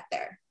actually get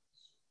there.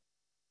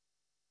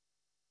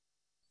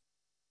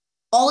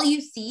 All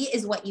you see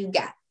is what you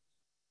get,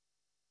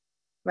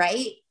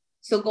 right?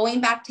 So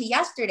going back to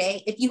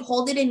yesterday, if you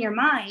hold it in your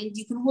mind,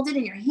 you can hold it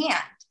in your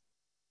hand.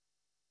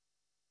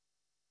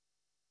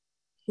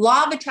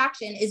 Law of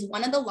attraction is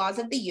one of the laws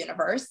of the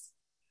universe,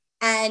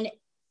 and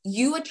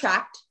you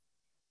attract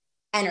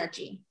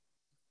energy,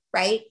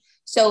 right?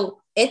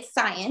 So it's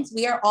science.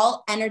 We are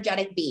all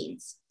energetic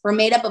beings. We're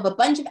made up of a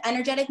bunch of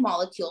energetic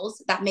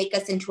molecules that make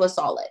us into a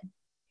solid,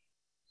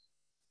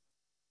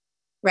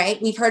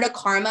 right? We've heard of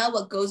karma.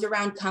 What goes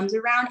around comes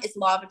around is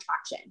law of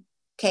attraction.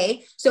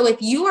 Okay. So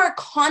if you are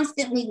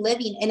constantly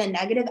living in a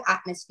negative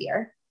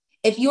atmosphere,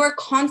 if you are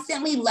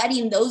constantly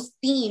letting those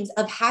themes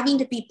of having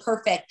to be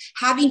perfect,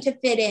 having to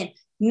fit in,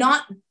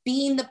 not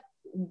being the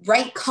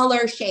right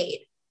color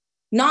shade,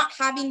 not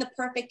having the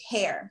perfect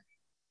hair,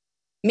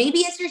 maybe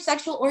it's your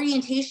sexual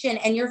orientation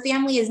and your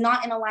family is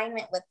not in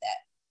alignment with it.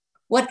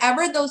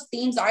 Whatever those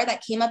themes are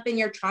that came up in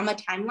your trauma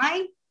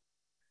timeline,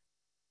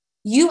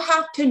 you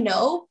have to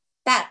know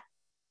that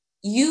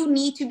you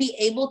need to be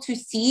able to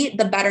see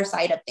the better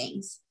side of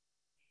things.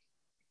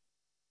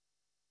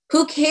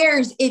 Who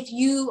cares if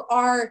you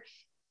are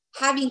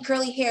having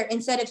curly hair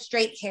instead of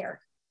straight hair?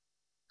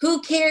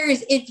 Who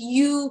cares if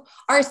you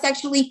are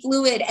sexually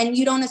fluid and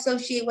you don't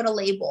associate with a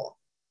label?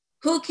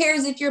 Who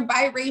cares if you're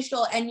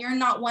biracial and you're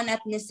not one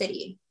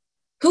ethnicity?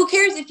 Who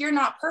cares if you're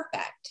not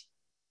perfect?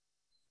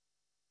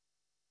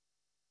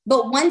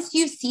 But once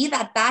you see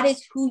that that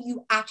is who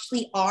you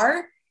actually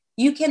are,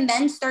 you can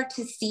then start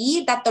to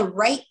see that the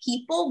right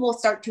people will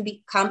start to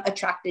become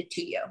attracted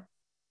to you.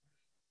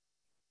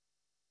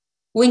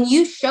 When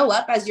you show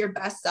up as your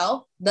best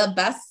self, the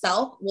best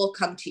self will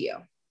come to you.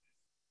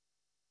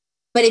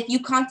 But if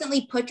you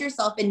constantly put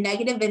yourself in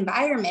negative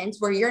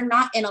environments where you're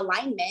not in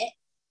alignment,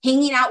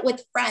 hanging out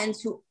with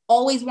friends who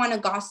always want to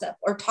gossip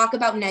or talk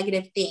about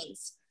negative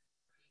things,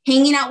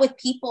 hanging out with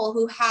people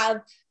who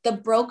have the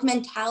broke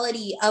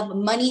mentality of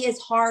money is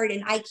hard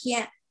and I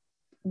can't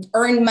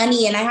earn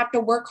money and I have to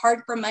work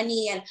hard for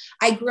money and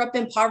I grew up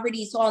in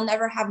poverty, so I'll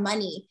never have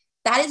money.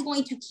 That is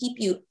going to keep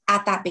you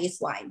at that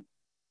baseline.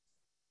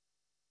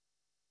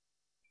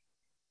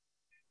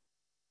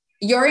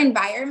 Your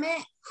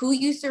environment, who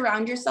you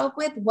surround yourself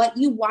with, what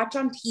you watch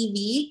on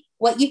TV,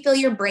 what you fill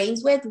your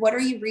brains with, what are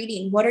you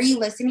reading, what are you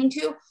listening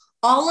to,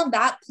 all of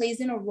that plays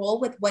in a role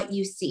with what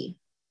you see.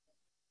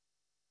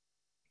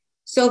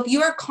 So if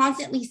you are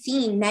constantly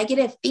seeing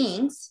negative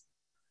things,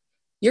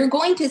 you're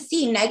going to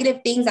see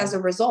negative things as a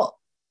result.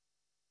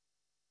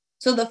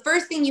 So the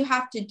first thing you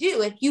have to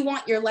do if you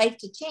want your life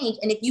to change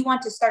and if you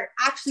want to start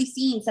actually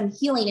seeing some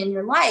healing in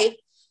your life,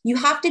 you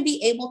have to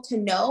be able to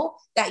know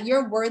that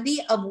you're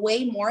worthy of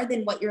way more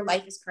than what your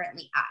life is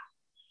currently at.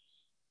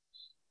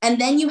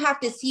 And then you have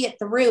to see it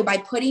through by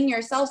putting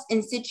yourselves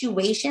in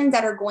situations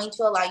that are going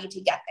to allow you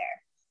to get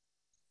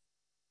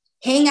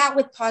there. Hang out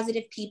with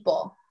positive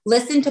people,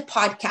 listen to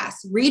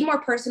podcasts, read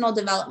more personal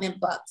development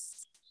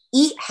books,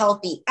 eat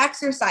healthy,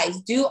 exercise,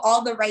 do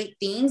all the right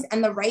things,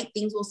 and the right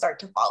things will start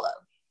to follow.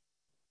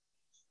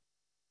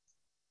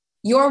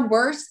 Your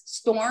worst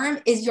storm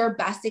is your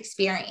best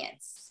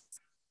experience.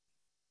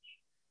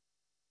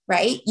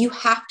 Right? You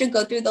have to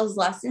go through those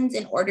lessons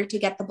in order to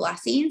get the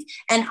blessings.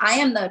 And I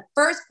am the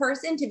first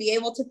person to be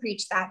able to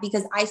preach that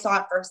because I saw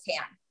it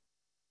firsthand.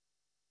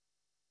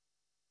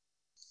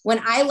 When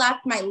I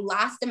left my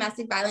last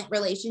domestic violent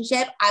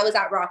relationship, I was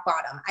at rock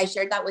bottom. I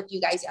shared that with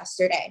you guys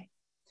yesterday.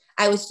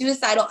 I was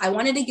suicidal. I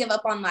wanted to give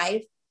up on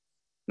life.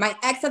 My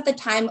ex at the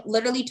time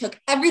literally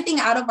took everything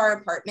out of our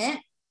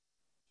apartment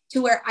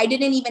to where I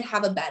didn't even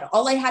have a bed.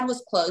 All I had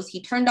was clothes.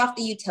 He turned off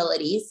the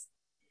utilities.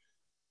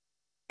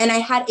 And I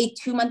had a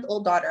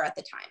 2-month-old daughter at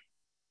the time.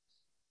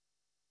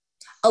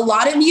 A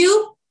lot of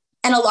you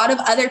and a lot of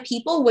other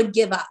people would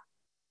give up.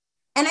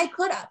 And I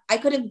could have. I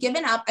could have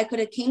given up. I could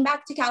have came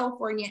back to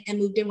California and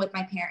moved in with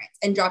my parents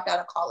and dropped out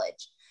of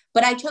college.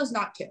 But I chose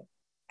not to.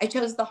 I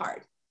chose the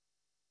hard.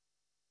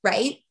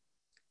 Right?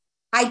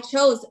 I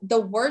chose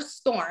the worst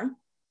storm,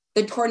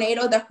 the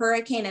tornado, the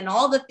hurricane, and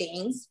all the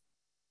things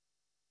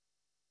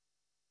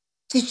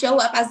to show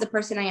up as the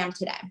person I am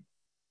today.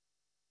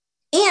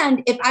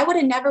 And if I would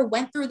have never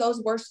went through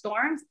those worst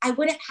storms, I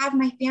wouldn't have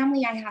my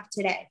family I have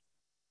today.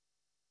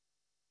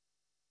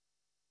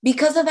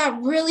 Because of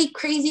that really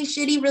crazy,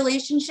 shitty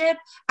relationship,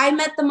 I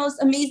met the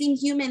most amazing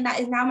human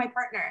that is now my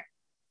partner.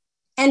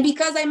 And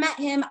because I met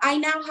him, I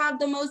now have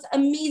the most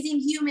amazing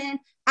human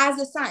as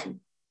a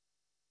son.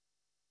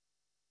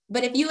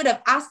 But if you would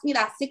have asked me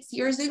that 6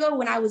 years ago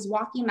when I was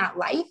walking that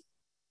life,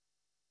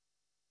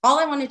 all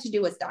I wanted to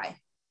do was die.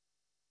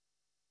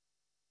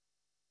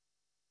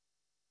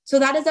 So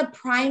that is a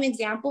prime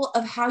example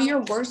of how your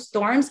worst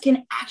storms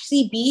can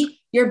actually be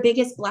your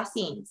biggest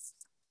blessings.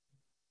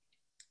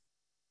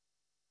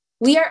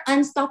 We are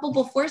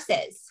unstoppable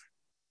forces,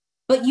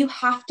 But you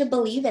have to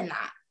believe in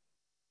that,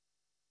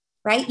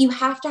 right? You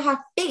have to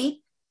have faith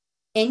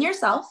in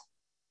yourself,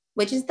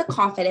 which is the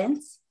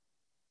confidence,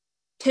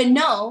 to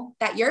know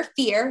that your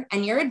fear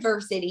and your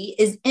adversity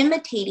is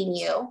imitating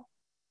you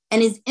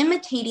and is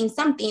imitating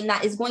something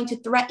that is going to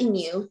threaten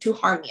you to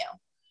harm you.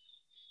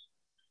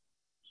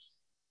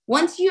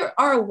 Once you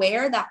are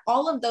aware that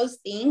all of those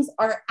things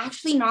are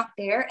actually not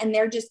there and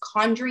they're just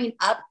conjuring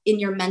up in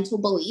your mental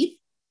belief,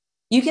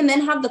 you can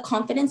then have the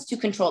confidence to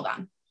control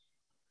them.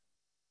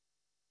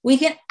 We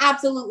can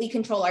absolutely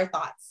control our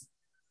thoughts.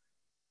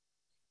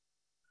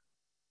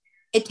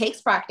 It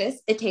takes practice.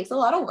 It takes a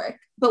lot of work,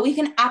 but we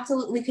can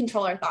absolutely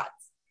control our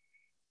thoughts.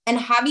 And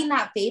having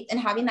that faith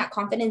and having that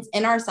confidence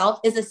in ourselves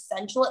is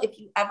essential if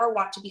you ever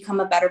want to become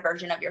a better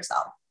version of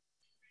yourself.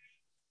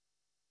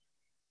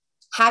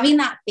 Having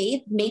that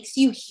faith makes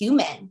you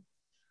human.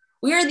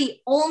 We are the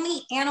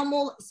only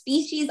animal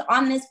species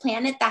on this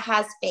planet that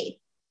has faith.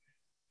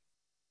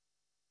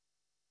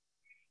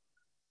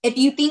 If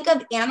you think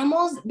of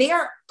animals, they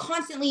are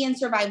constantly in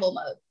survival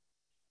mode.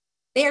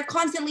 They are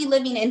constantly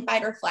living in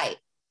fight or flight.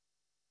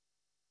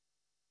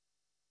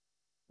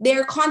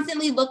 They're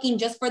constantly looking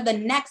just for the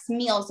next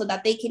meal so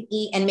that they can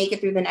eat and make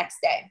it through the next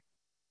day.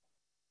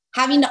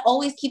 Having to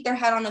always keep their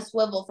head on a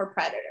swivel for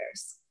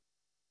predators.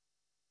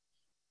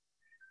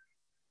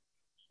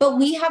 But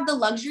we have the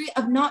luxury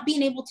of not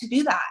being able to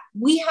do that.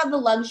 We have the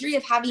luxury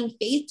of having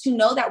faith to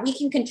know that we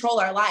can control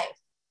our life.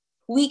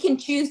 We can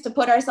choose to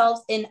put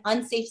ourselves in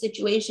unsafe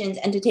situations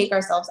and to take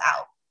ourselves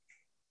out.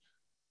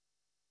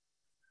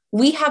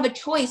 We have a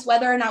choice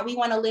whether or not we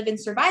want to live in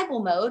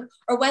survival mode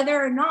or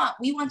whether or not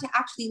we want to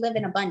actually live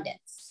in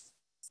abundance.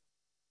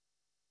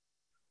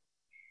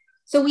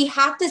 So we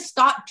have to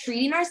stop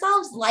treating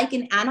ourselves like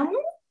an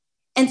animal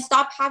and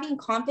stop having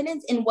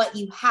confidence in what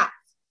you have.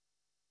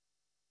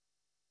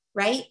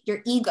 Right?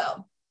 Your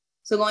ego.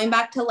 So going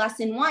back to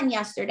lesson 1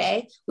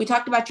 yesterday, we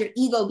talked about your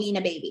ego being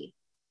a baby,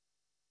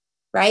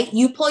 right?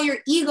 You pull your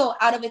ego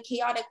out of a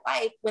chaotic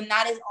life when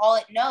that is all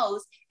it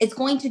knows. It's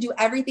going to do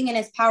everything in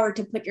its power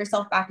to put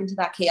yourself back into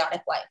that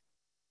chaotic life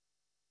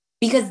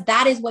because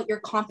that is what you're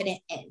confident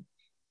in.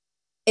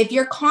 If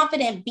you're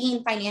confident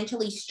being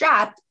financially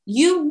strapped,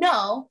 you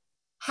know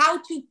how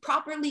to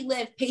properly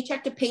live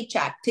paycheck to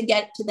paycheck to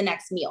get to the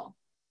next meal.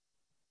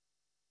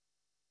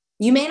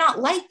 You may not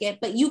like it,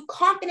 but you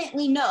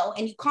confidently know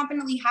and you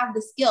confidently have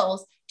the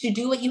skills to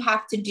do what you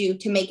have to do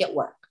to make it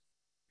work.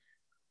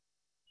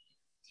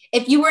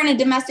 If you were in a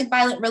domestic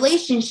violent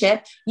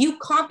relationship, you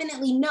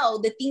confidently know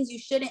the things you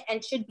shouldn't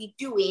and should be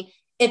doing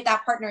if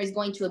that partner is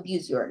going to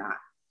abuse you or not.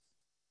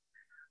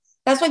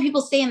 That's why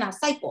people stay in that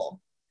cycle,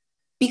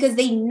 because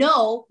they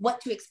know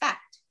what to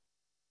expect.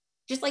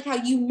 Just like how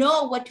you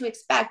know what to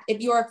expect if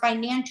you are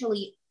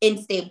financially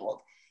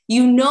unstable.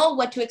 You know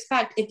what to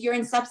expect if you're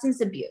in substance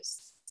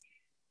abuse.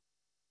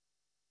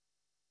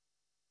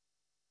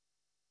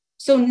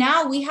 So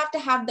now we have to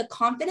have the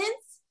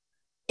confidence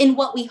in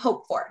what we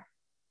hope for.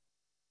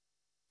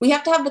 We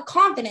have to have the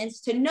confidence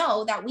to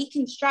know that we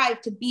can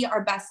strive to be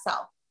our best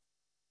self.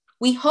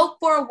 We hope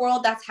for a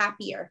world that's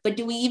happier, but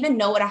do we even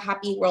know what a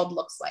happy world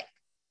looks like?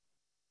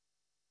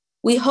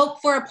 We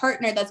hope for a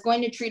partner that's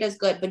going to treat us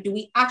good, but do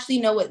we actually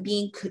know what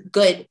being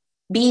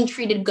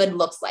treated good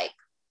looks like?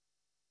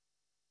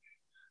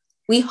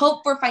 We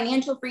hope for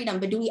financial freedom,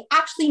 but do we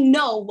actually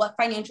know what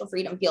financial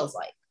freedom feels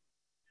like?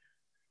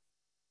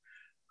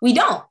 We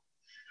don't.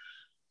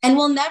 And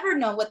we'll never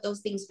know what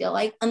those things feel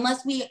like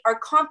unless we are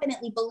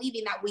confidently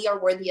believing that we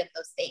are worthy of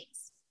those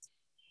things.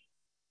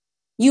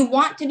 You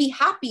want to be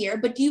happier,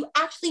 but do you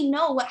actually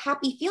know what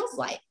happy feels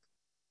like?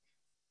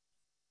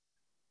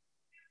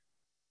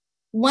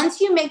 Once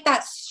you make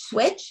that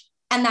switch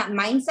and that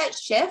mindset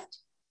shift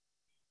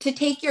to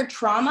take your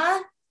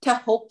trauma to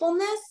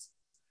hopefulness,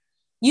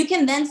 you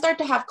can then start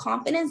to have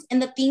confidence in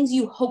the things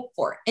you hope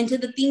for, into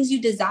the things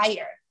you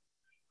desire.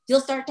 You'll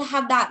start to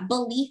have that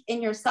belief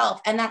in yourself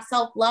and that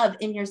self-love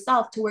in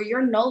yourself to where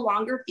you're no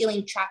longer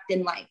feeling trapped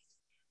in life.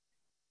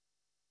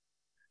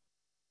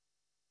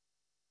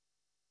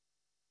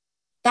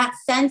 That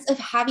sense of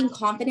having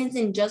confidence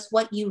in just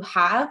what you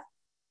have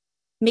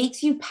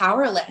makes you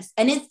powerless.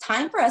 And it's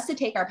time for us to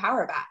take our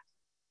power back.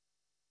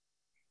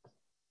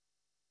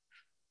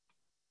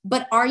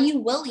 But are you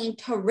willing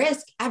to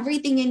risk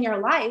everything in your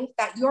life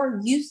that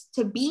you're used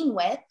to being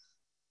with?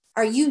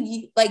 Are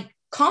you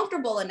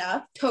comfortable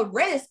enough to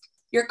risk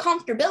your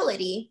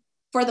comfortability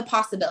for the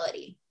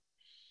possibility?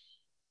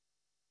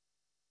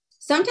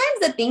 Sometimes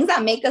the things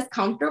that make us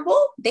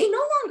comfortable, they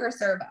no longer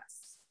serve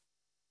us,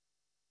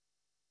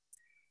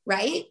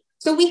 right?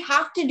 So we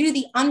have to do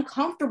the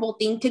uncomfortable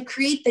thing to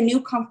create the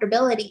new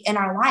comfortability in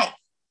our life.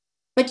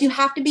 But you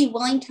have to be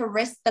willing to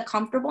risk the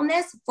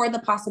comfortableness for the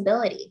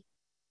possibility.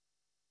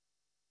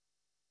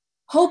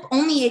 Hope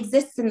only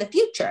exists in the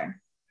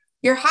future.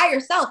 Your higher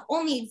self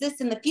only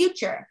exists in the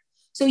future.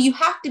 So you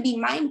have to be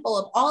mindful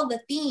of all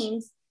the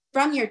things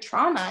from your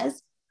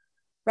traumas,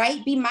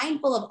 right? Be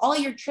mindful of all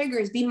your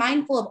triggers. Be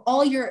mindful of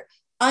all your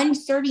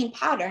unserving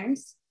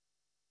patterns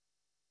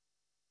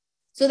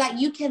so that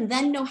you can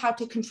then know how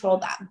to control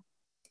them.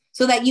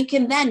 so that you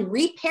can then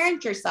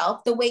reparent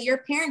yourself the way your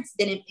parents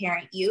didn't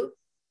parent you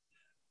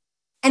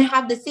and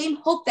have the same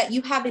hope that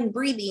you have in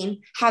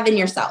breathing, have in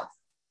yourself.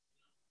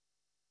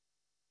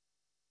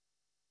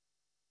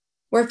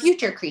 We're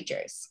future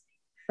creatures,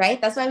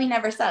 right? That's why we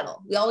never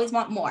settle. We always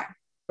want more,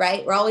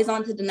 right? We're always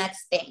on to the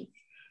next thing.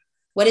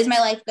 What is my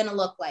life going to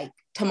look like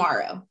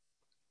tomorrow?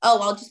 Oh,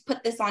 I'll just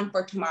put this on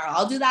for tomorrow.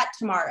 I'll do that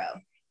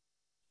tomorrow.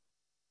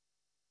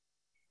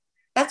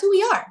 That's who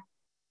we are.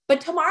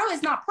 But tomorrow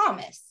is not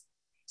promised.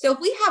 So if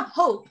we have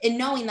hope in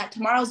knowing that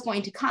tomorrow is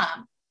going to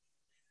come,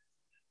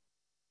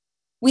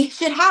 we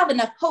should have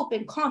enough hope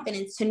and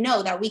confidence to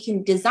know that we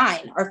can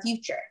design our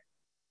future.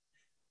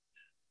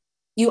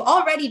 You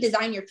already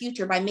design your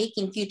future by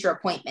making future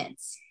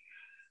appointments,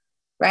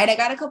 right? I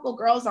got a couple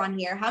girls on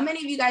here. How many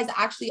of you guys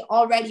actually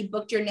already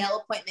booked your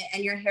nail appointment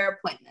and your hair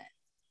appointment?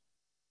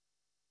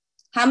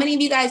 How many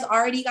of you guys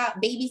already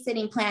got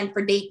babysitting planned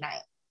for date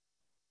night?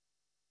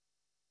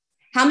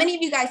 How many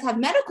of you guys have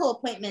medical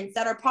appointments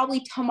that are probably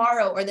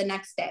tomorrow or the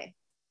next day?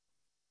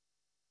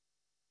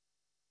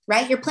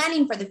 Right? You're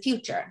planning for the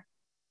future.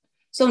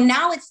 So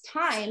now it's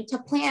time to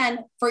plan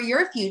for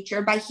your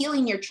future by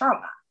healing your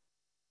trauma.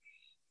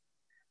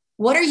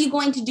 What are you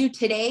going to do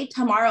today,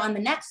 tomorrow, and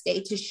the next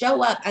day to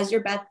show up as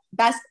your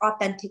best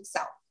authentic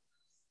self?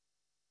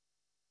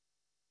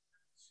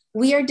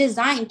 We are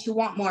designed to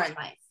want more in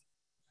life.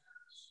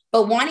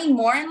 But wanting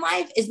more in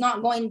life is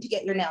not going to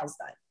get your nails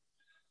done.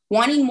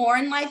 Wanting more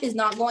in life is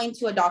not going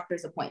to a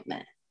doctor's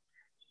appointment.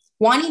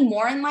 Wanting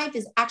more in life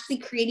is actually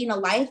creating a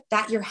life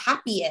that you're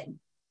happy in.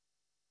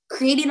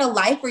 Creating a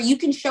life where you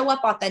can show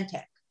up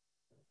authentic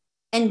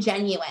and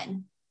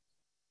genuine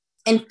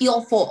and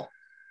feel full.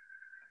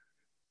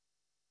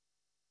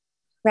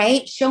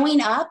 Right?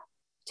 Showing up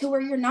to where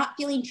you're not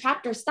feeling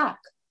trapped or stuck.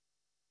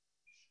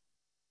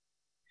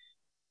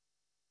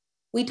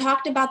 We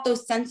talked about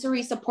those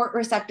sensory support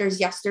receptors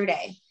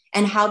yesterday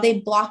and how they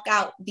block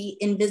out the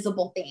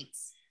invisible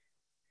things,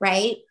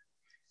 right?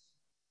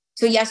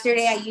 So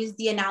yesterday I used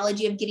the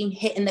analogy of getting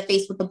hit in the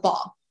face with a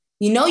ball.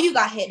 You know you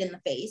got hit in the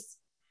face,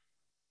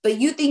 but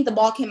you think the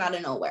ball came out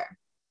of nowhere,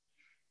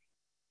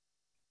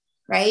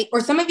 right?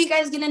 Or some of you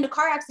guys get into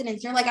car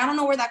accidents. You're like, I don't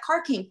know where that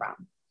car came from.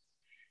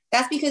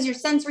 That's because your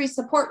sensory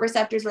support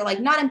receptors were like,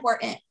 not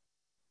important.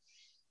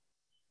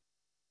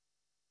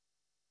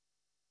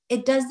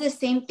 It does the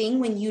same thing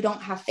when you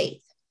don't have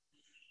faith.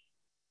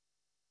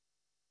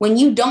 When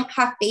you don't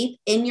have faith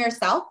in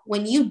yourself,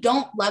 when you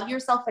don't love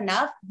yourself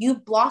enough, you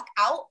block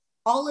out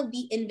all of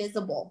the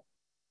invisible.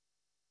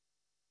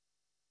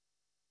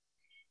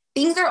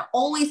 Things are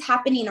always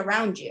happening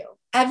around you.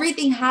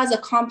 Everything has a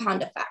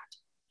compound effect,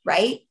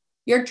 right?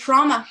 Your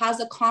trauma has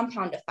a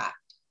compound effect.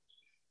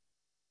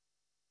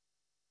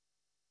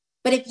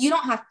 But if you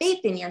don't have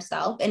faith in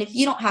yourself, and if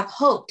you don't have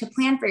hope to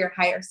plan for your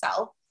higher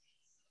self,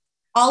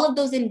 all of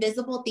those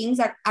invisible things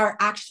are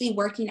actually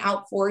working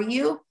out for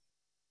you.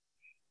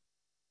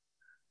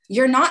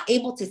 You're not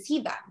able to see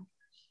them.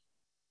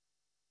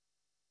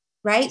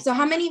 Right? So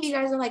how many of you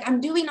guys are like, I'm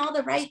doing all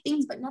the right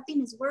things, but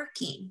nothing is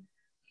working?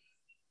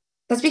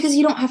 That's because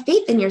you don't have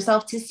faith in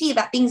yourself to see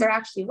that things are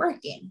actually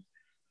working.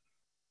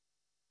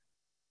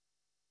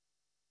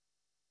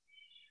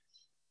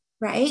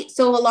 Right?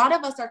 So a lot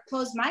of us are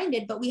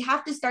closed-minded, but we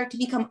have to start to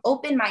become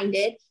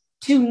open-minded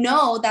to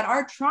know that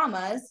our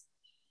traumas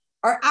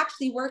are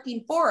actually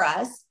working for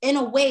us in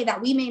a way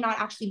that we may not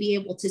actually be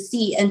able to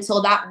see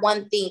until that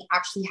one thing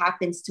actually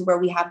happens to where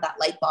we have that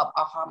light bulb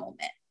aha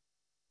moment.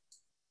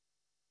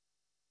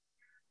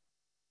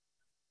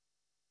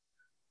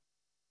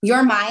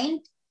 Your mind,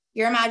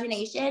 your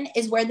imagination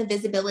is where the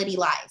visibility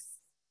lies.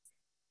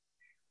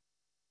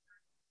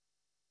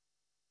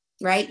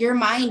 Right? Your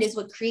mind is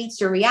what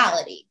creates your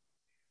reality.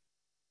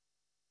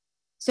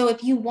 So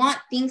if you want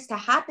things to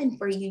happen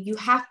for you, you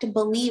have to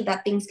believe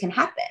that things can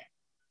happen.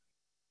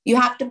 You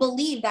have to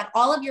believe that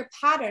all of your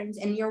patterns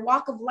and your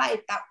walk of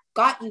life that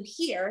got you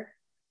here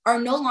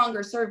are no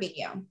longer serving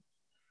you.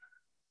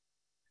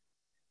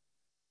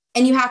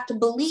 And you have to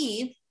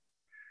believe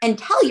and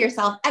tell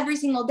yourself every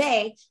single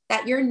day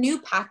that your new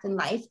path in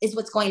life is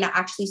what's going to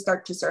actually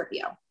start to serve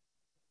you.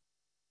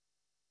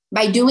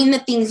 By doing the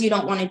things you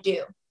don't want to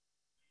do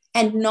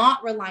and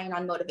not relying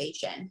on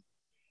motivation.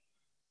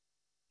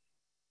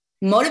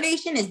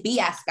 Motivation is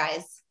BS,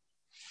 guys.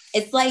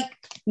 It's like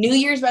New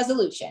Year's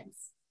resolutions.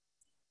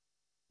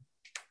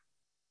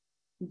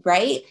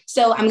 Right?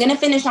 So I'm going to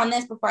finish on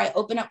this before I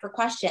open up for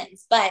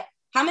questions. But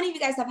how many of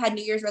you guys have had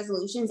New Year's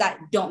resolutions that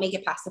don't make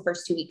it past the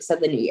first 2 weeks of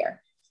the new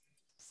year?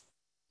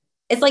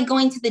 It's like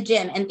going to the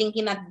gym and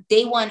thinking that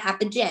day one at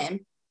the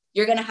gym,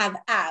 you're going to have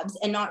abs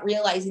and not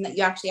realizing that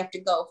you actually have to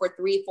go for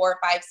 3, 4,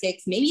 5,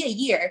 6, maybe a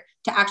year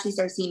to actually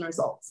start seeing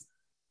results.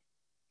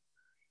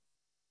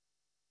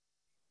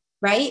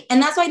 Right?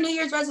 And that's why New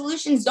Year's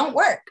resolutions don't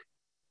work.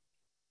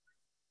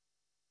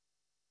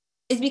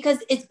 It's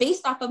because it's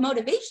based off of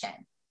motivation.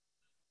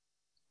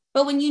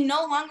 But when you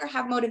no longer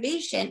have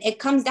motivation, it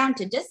comes down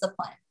to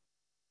discipline.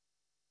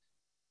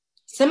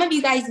 Some of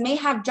you guys may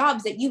have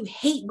jobs that you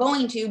hate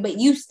going to, but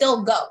you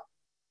still go.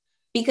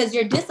 because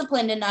you're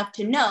disciplined enough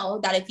to know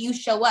that if you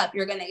show up,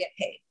 you're going to get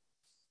paid.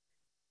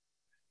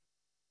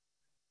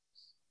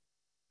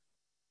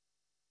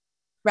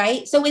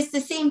 Right? So it's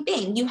the same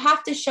thing. You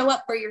have to show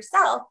up for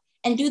yourself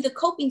and do the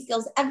coping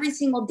skills every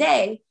single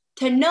day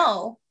to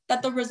know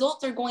that the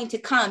results are going to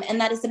come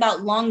and that it's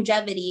about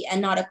longevity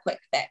and not a quick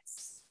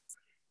fix.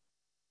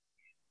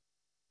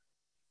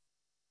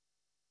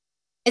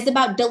 It's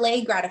about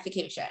delayed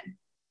gratification,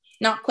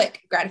 not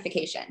quick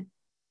gratification.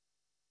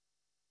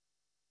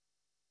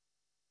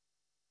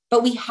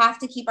 But we have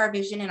to keep our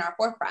vision in our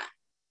forefront.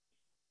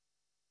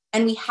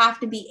 And we have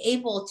to be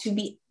able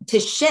to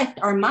shift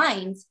our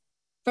minds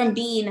from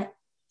being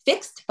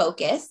fixed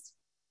focused,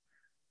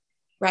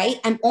 right?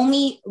 I'm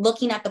only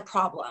looking at the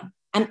problem.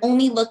 I'm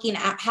only looking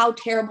at how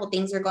terrible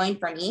things are going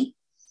for me.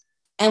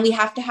 And we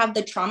have to have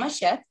the trauma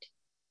shift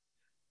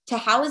to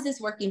how is this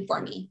working for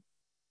me?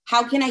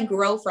 How can I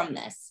grow from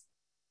this?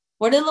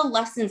 What are the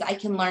lessons I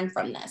can learn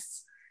from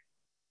this?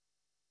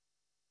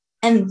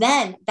 And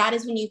then that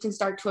is when you can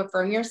start to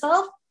affirm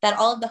yourself that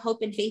all of the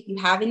hope and faith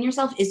you have in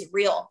yourself is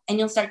real, and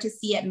you'll start to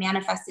see it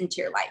manifest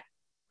into your life.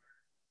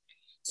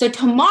 So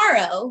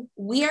tomorrow,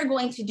 we are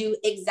going to do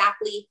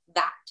exactly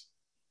that.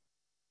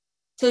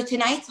 So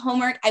tonight's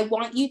homework, I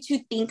want you to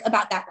think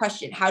about that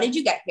question. How did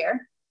you get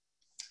here?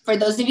 For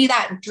those of you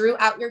that drew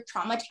out your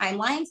trauma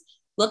timelines,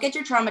 look at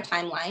your trauma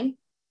timeline.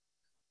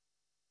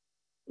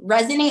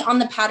 Resonate on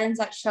the patterns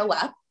that show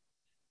up.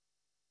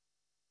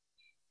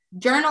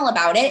 Journal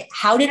about it.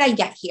 How did I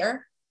get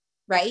here?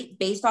 Right?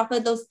 Based off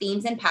of those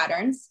themes and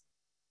patterns.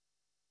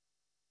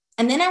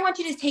 And then I want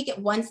you to take it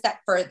one step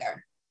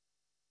further.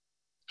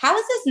 How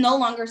is this no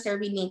longer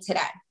serving me today?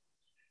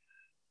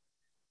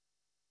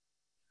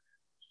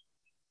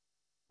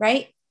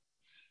 Right?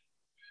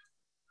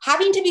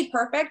 Having to be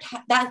perfect,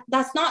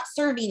 that's not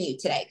serving you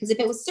today. Because if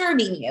it was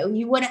serving you,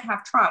 you wouldn't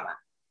have trauma.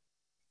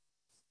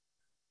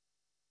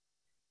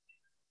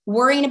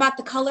 Worrying about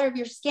the color of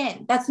your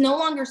skin, that's no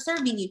longer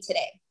serving you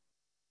today.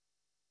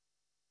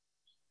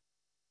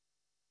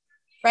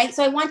 Right?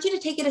 So I want you to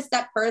take it a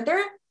step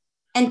further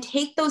and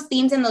take those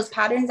themes and those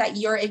patterns that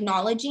you're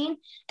acknowledging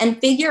and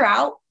figure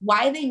out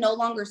why they no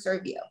longer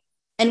serve you.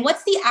 And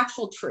what's the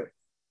actual truth?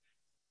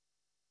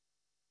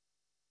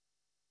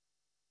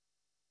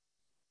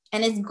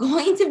 And it's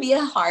going to be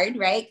hard,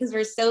 right? Because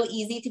we're so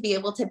easy to be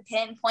able to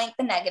pinpoint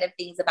the negative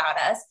things about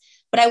us.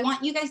 But I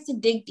want you guys to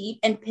dig deep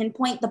and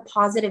pinpoint the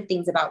positive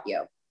things about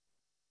you.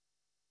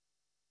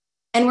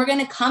 And we're going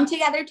to come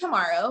together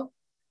tomorrow.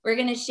 We're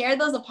going to share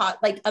those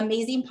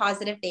amazing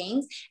positive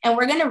things, and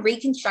we're going to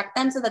reconstruct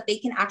them so that they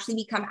can actually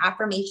become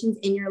affirmations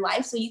in your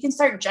life. So you can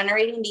start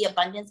generating the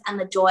abundance and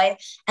the joy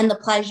and the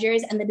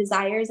pleasures and the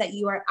desires that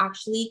you are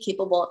actually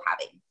capable of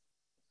having.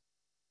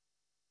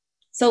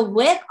 So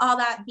with all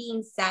that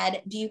being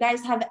said, do you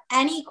guys have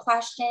any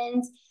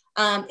questions?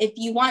 If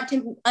you want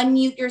to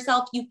unmute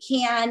yourself, you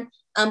can,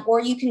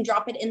 or you can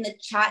drop it in the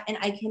chat and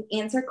I can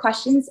answer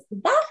questions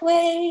that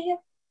way.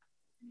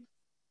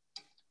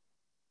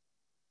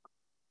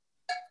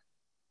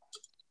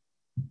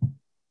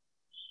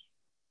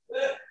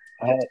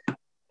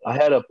 I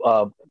had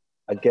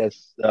I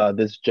guess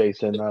this is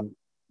Jason. I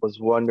was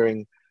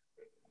wondering,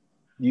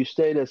 you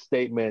stated a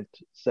statement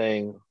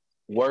saying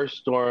worst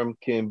storm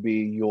can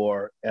be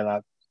your, and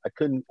I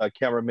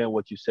can't remember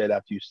what you said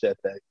after you said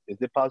that. Is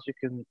it possible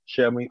you can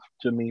share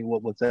to me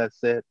what was that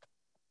said?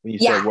 When you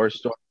said worst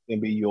storm can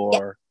be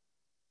your.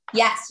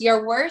 Yes,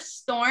 your worst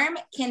storm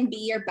can be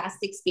your best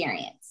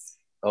experience.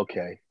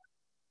 Okay.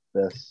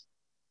 Best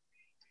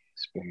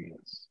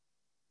experience.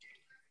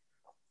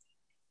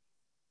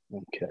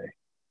 Okay.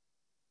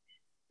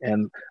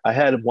 And I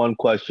had one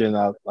question.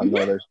 I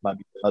know there's might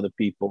be other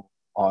people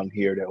on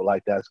here that would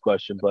like to ask a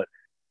question, but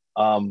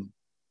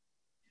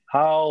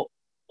how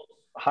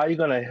are you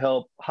gonna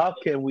help? How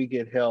can we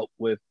get help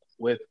with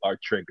our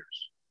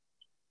triggers?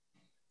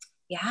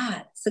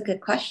 Yeah, it's a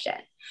good question.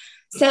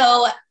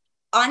 So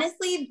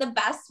honestly, the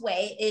best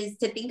way is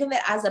to think of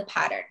it as a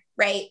pattern,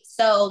 right?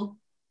 So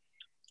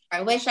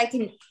I wish I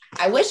can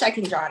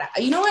draw it out.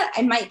 You know what?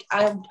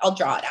 I'll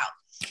draw it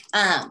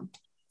out.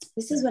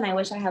 This is when I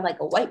wish I had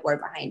like a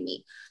whiteboard behind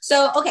me.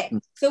 So, okay.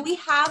 So we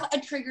have a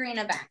triggering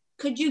event.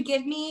 Could you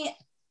give me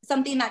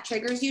something that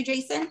triggers you,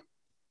 Jason?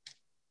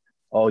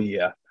 Oh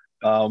yeah.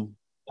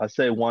 I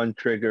say one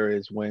trigger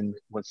is when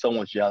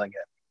someone's yelling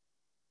at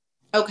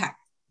me. Okay.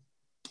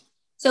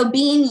 So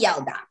being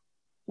yelled at.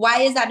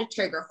 Why is that a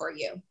trigger for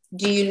you?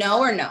 Do you know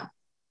or no?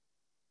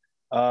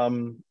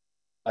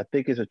 I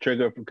think it's a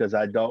trigger because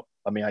I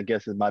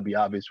guess it might be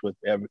obvious with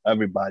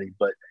everybody,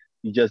 but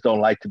you just don't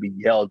like to be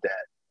yelled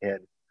at and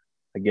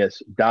I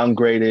guess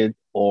downgraded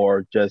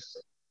or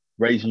just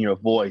raising your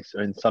voice.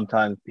 And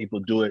sometimes people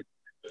do it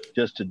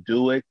just to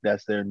do it.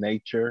 That's their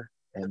nature.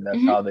 And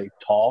that's how they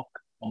talk.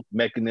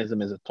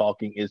 Mechanism is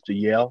talking is to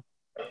yell,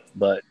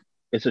 but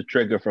it's a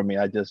trigger for me.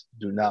 I just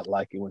do not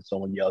like it when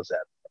someone yells at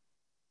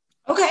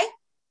me. Okay.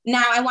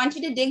 Now I want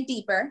you to dig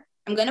deeper.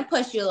 I'm going to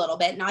push you a little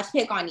bit, not to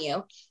pick on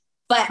you,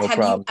 but have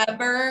you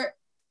ever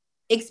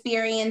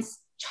experienced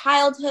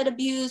childhood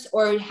abuse,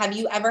 or have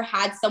you ever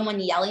had someone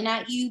yelling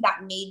at you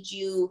that made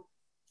you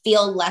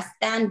feel less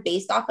than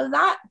based off of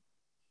that?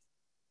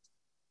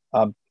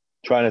 I'm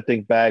trying to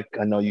think back.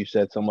 I know you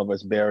said some of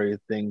us bury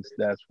things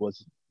that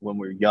was when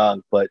we were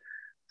young, but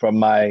from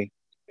my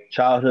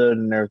childhood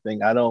and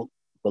everything, I don't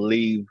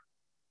believe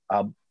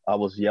I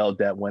was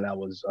yelled at when I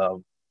was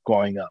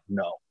growing up.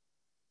 No.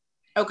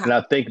 Okay. And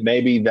I think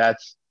maybe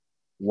that's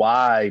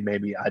why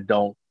maybe I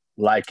don't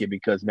like it,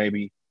 because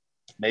maybe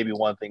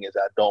one thing is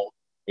I don't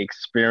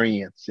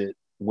experience it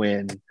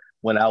when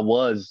I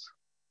was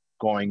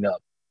growing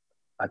up.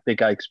 I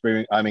think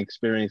I'm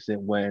experiencing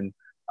it when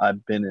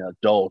I've been an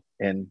adult,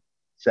 and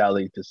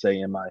sadly to say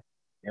in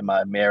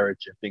my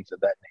marriage and things of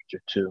that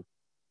nature too.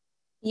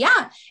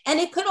 Yeah. And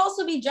it could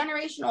also be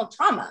generational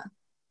trauma,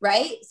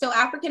 right? So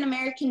African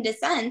American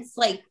descents,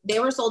 like they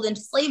were sold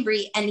into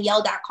slavery and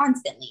yelled at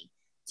constantly.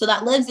 So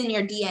that lives in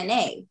your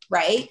DNA,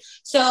 right?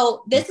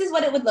 So this is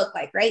what it would look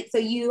like, right? So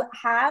you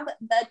have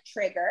the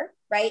trigger,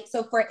 right?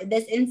 So for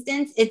this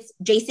instance, it's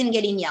Jason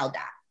getting yelled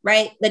at,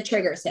 right? The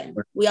triggers him.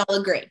 We all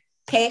agree.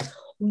 Okay.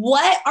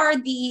 What are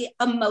the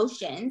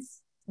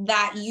emotions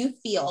that you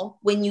feel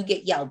when you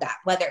get yelled at?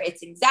 Whether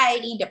it's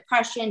anxiety,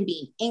 depression,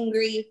 being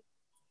angry,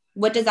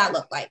 what does that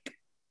look like?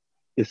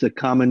 It's a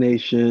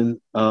combination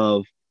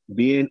of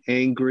being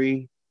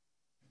angry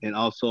and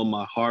also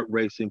my heart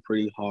racing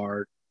pretty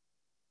hard.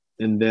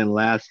 And then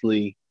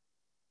lastly,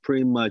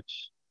 pretty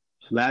much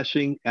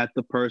flashing at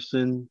the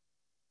person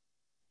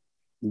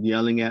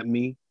yelling at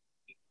me.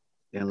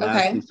 And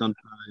lastly,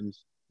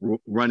 sometimes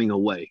running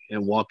away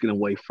and walking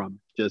away from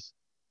it. Just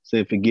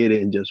say forget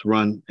it and just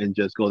run and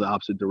just go the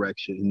opposite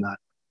direction and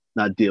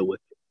not deal with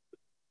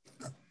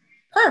it.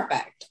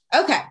 Perfect.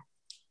 Okay.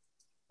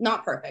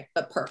 Not perfect,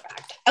 but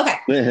perfect.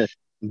 Okay.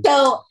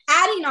 So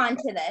adding on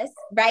to this,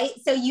 right?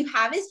 So you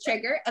have his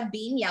trigger of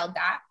being yelled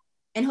at.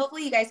 And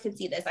hopefully you guys can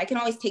see this. I can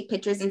always take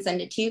pictures and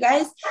send it to you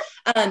guys.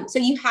 So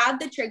you have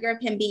the trigger of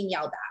him being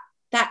yelled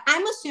at. That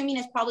I'm assuming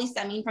is probably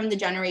stemming from the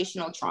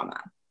generational trauma.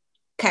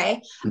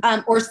 Okay.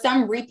 Or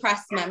some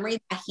repressed memory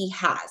that he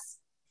has.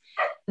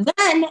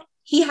 Then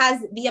he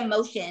has the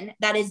emotion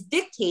that is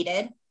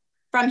dictated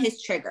from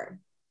his trigger,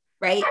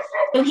 right?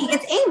 So he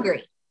gets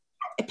angry.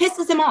 It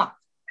pisses him off.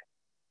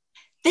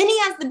 Then he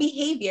has the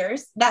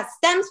behaviors that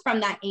stems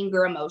from that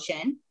anger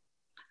emotion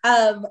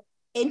of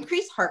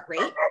increased heart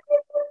rate,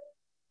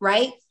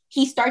 right?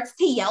 He starts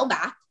to yell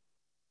back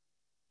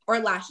or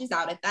lashes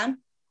out at them,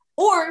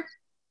 or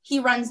he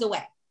runs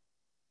away,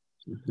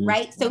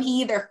 right? So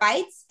he either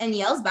fights and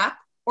yells back,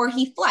 or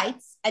he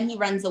flights and he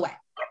runs away,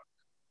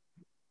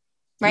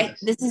 right? Yes.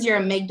 This is your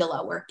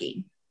amygdala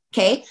working,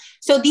 okay?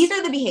 So these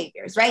are the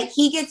behaviors, right?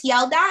 He gets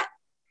yelled at,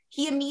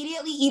 he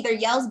immediately either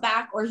yells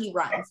back or he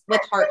runs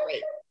with heart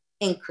rate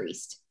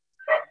increased,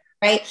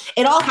 right?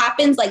 It all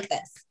happens like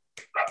this.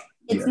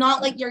 It's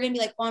not like you're going to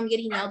be like, oh, I'm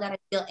getting yelled at. I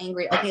feel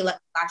angry. Okay, let's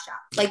flash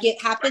out. Like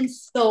it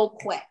happens so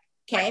quick.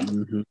 Okay.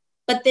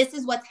 But this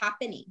is what's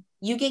happening.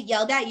 You get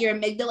yelled at, your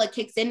amygdala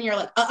kicks in and you're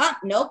like,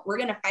 nope, we're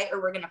going to fight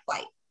or we're going to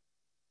flight.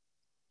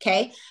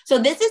 Okay. So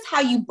this is how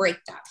you break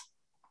that.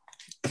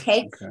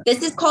 Okay.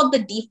 This is called the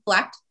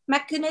deflect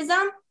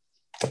mechanism.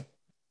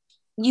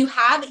 You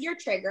have your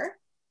trigger,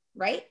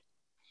 right?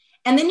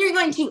 And then you're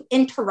going to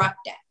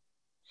interrupt it.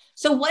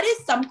 So what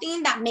is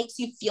something that makes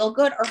you feel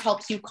good or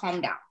helps you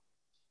calm down?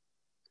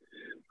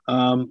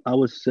 I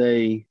would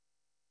say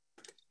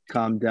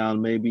calm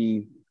down,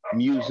 maybe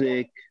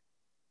music.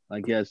 I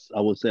guess I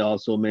would say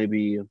also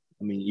maybe,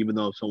 even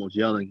though someone's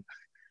yelling,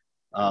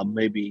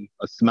 maybe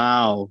a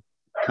smile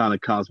kind of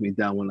calms me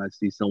down when I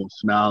see someone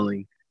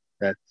smiling.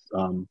 That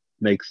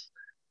makes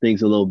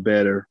things a little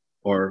better,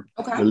 or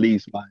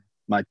relieves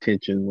my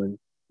tension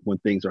when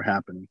things are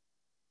happening.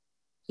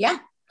 Yeah,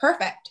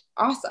 perfect.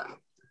 Awesome.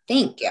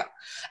 Thank you.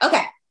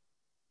 Okay.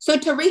 So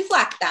to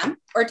reflect them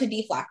or to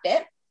deflect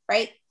it,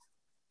 right?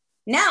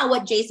 Now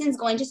what Jason's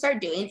going to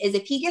start doing is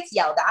if he gets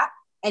yelled at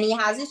and he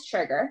has his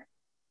trigger,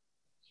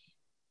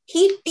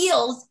 he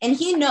feels and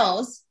he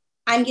knows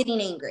I'm getting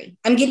angry.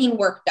 I'm getting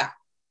worked up,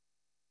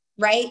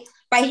 right?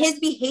 By his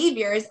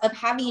behaviors of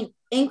having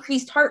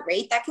increased heart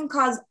rate that can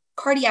cause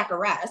cardiac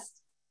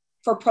arrest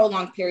for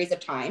prolonged periods of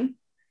time,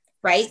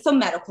 right? So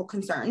medical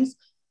concerns.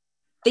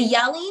 The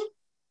yelling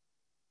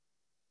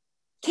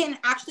can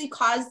actually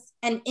cause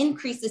and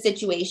increase the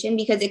situation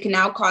because it can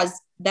now cause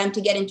them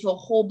to get into a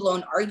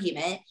whole-blown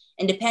argument.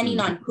 And depending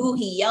on who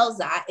he yells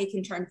at, it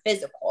can turn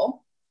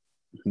physical.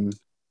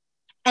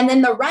 And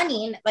then the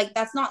running, like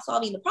that's not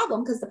solving the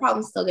problem because the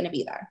problem's still going to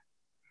be there.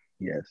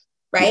 Yes.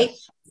 Right?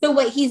 Yes. So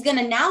what he's going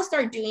to now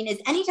start doing is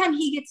anytime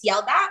he gets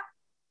yelled at,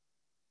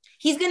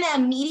 he's going to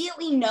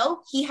immediately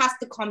know he has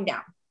to calm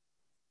down.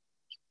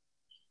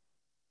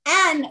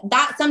 And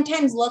that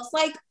sometimes looks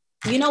like,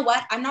 you know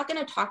what? I'm not going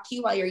to talk to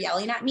you while you're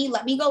yelling at me.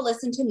 Let me go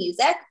listen to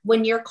music.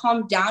 When you're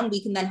calmed down, we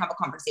can then have a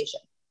conversation.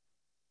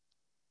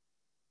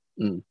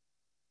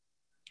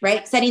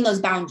 Right? Setting those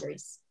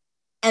boundaries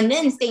and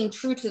then staying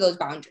true to those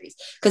boundaries.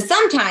 Because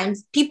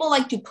sometimes people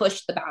like to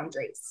push the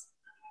boundaries.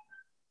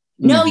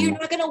 No, you're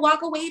not going to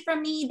walk away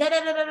from me. Da,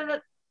 da, da, da, da.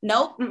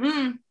 Nope.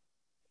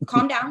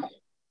 Calm down.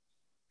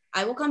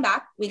 I will come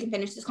back. We can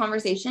finish this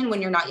conversation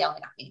when you're not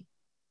yelling at me.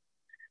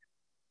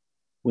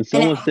 When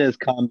someone says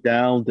calm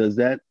down, does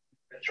that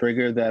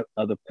trigger that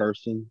other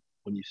person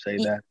when you say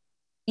that?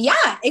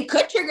 Yeah, it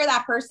could trigger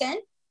that person,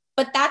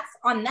 but that's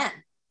on them.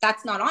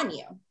 That's not on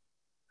you.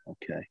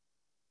 Okay.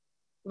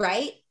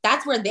 Right?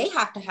 That's where they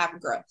have to have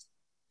growth.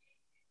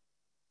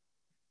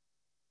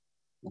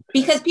 Okay.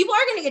 Because people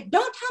are going to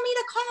don't tell me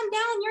to calm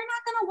down. You're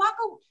not going to walk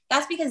away.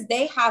 That's because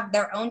they have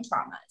their own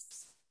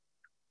traumas.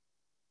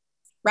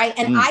 Right?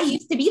 And I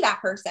used to be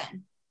that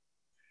person.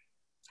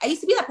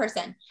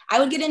 I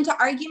would get into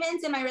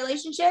arguments in my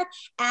relationship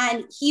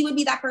and he would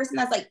be that person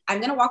that's like, I'm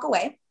going to walk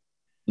away.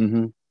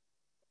 Mm-hmm.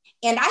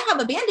 And I have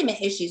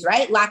abandonment issues,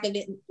 right? Lack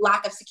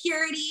of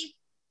security,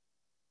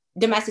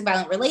 domestic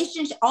violent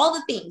relationship, all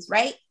the things,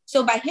 right?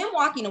 So by him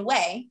walking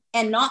away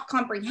and not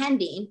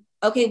comprehending,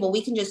 okay, well,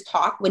 we can just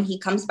talk when he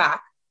comes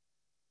back.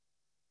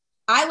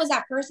 I was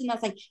that person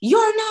that's like,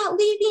 you're not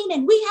leaving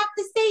and we have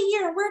to stay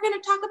here and we're going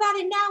to talk about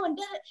it now.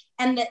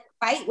 And the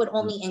fight would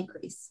only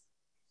increase.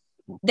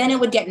 Then it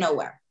would get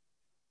nowhere.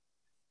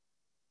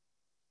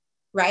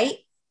 Right?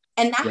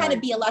 And that had to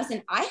be a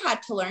lesson I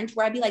had to learn to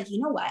where I'd be like, you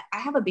know what? I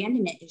have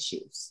abandonment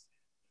issues.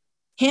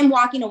 Him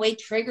walking away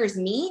triggers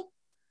me,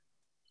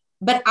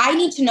 but I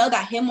need to know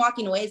that him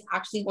walking away is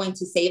actually going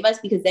to save us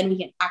because then we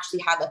can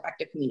actually have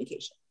effective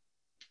communication.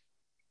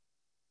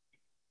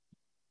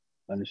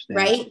 Understand.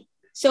 Right?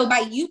 So by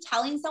you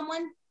telling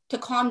someone to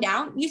calm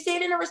down, you say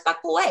it in a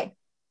respectful way.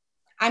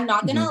 I'm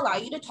not going to allow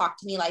you to talk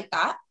to me like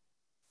that.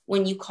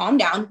 When you calm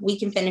down, we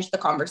can finish the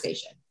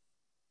conversation.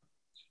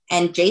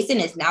 And Jason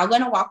is now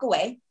going to walk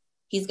away.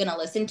 He's going to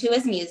listen to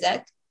his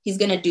music. He's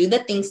going to do the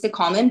things to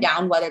calm him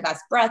down, whether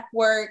that's breath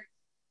work,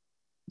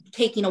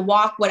 taking a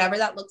walk, whatever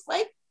that looks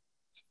like.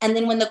 And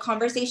then when the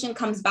conversation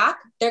comes back,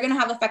 they're going to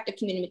have effective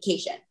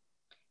communication.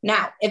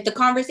 Now, if the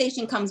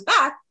conversation comes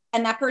back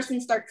and that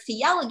person starts to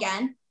yell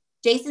again,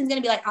 Jason's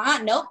going to be like,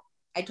 nope.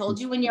 I told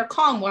you when you're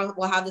calm,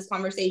 we'll have this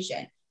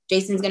conversation.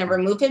 Jason's going to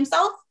remove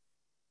himself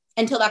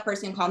until that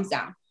person calms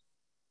down.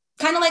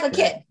 Kind of like a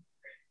kid,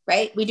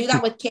 right? We do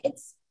that with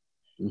kids.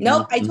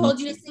 Nope. I told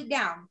you to sit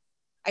down.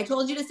 I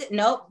told you to sit.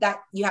 Nope. That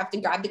you have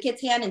to grab the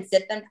kid's hand and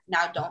sit them.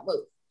 Now don't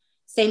move.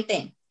 Same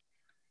thing.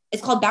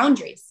 It's called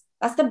boundaries.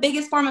 That's the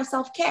biggest form of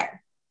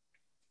self-care,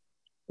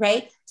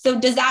 right? So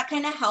does that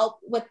kind of help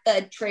with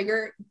the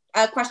trigger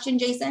question,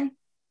 Jason?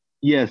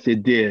 Yes,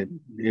 it did.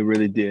 It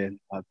really did.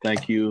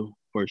 Thank you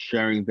for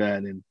sharing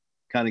that and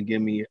kind of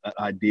give me an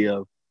idea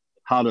of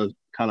how to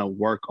kind of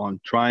work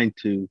on trying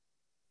to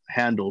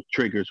handle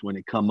triggers when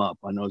they come up.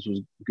 I know this was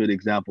a good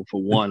example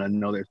for one. I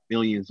know there's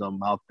millions of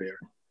them out there,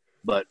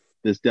 but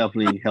this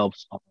definitely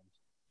helps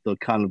the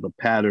kind of the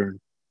pattern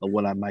of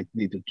what I might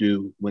need to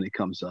do when it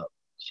comes up.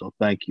 So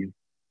thank you.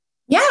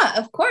 Yeah,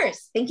 of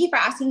course. Thank you for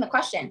asking the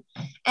question.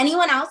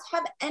 Anyone else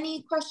have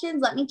any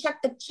questions? Let me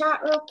check the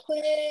chat real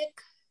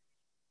quick.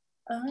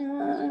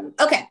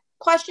 Okay,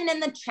 question in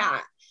the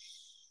chat.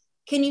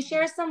 Can you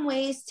share some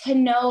ways to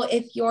know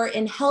if you're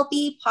in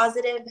healthy,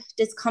 positive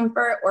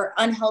discomfort or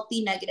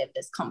unhealthy, negative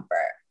discomfort?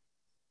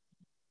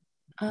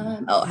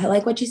 I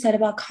like what you said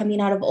about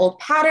coming out of old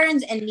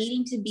patterns and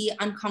needing to be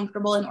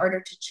uncomfortable in order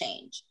to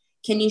change.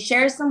 Can you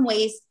share some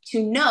ways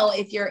to know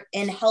if you're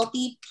in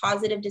healthy,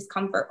 positive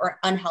discomfort or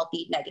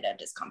unhealthy, negative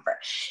discomfort?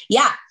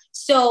 Yeah.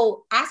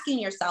 So asking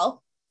yourself,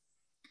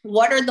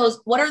 what are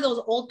those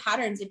old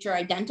patterns that you're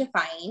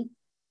identifying,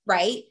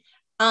 right?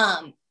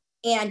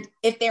 And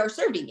if they're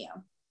serving you,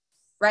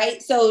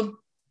 right? So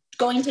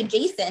going to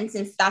Jason,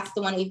 since that's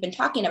the one we've been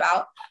talking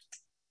about,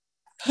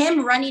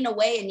 him running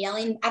away and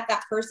yelling at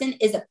that person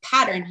is a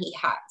pattern he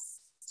has.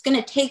 It's going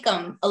to take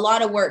him a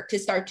lot of work to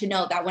start to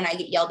know that when I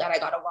get yelled at, I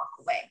got to walk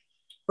away,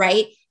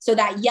 right? So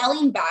that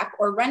yelling back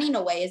or running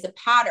away is a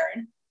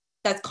pattern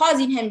that's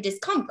causing him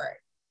discomfort.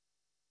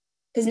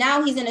 Because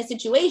now he's in a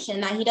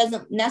situation that he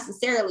doesn't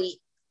necessarily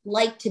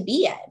like to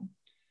be in.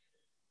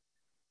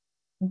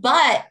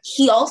 But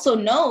he also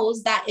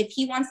knows that if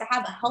he wants to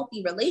have a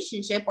healthy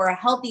relationship or a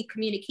healthy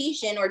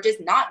communication or just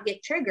not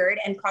get triggered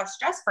and cause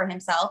stress for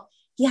himself,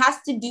 he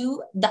has to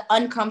do the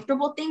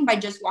uncomfortable thing by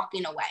just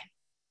walking away,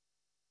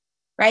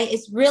 right?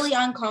 It's really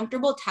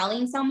uncomfortable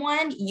telling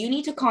someone, you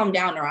need to calm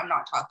down or I'm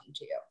not talking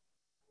to you,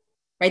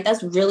 right?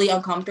 That's really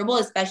uncomfortable,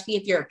 especially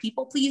if you're a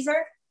people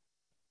pleaser,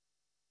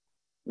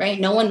 right?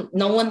 No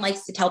one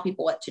likes to tell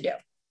people what to do,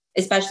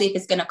 especially if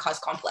it's going to cause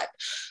conflict.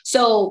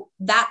 So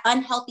that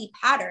unhealthy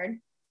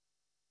pattern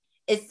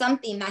is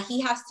something that he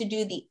has to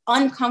do the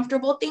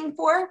uncomfortable thing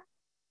for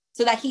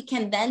so that he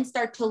can then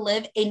start to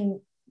live a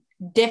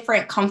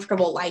different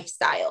comfortable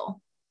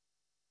lifestyle,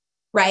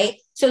 right?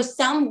 So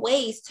some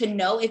ways to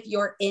know if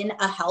you're in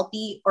a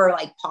healthy or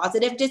like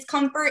positive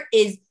discomfort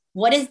is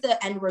what is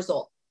the end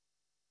result,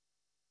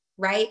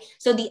 right?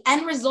 So the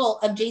end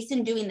result of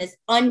Jason doing this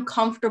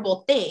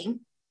uncomfortable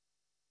thing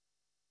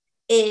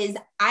is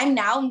I'm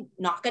now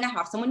not going to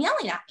have someone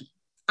yelling at me.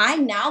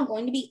 I'm now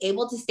going to be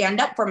able to stand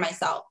up for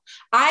myself.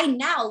 I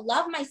now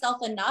love myself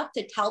enough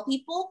to tell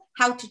people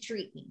how to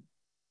treat me,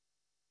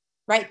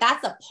 right?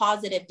 That's a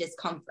positive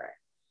discomfort.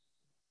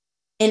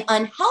 An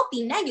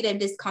unhealthy negative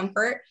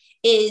discomfort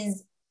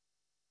is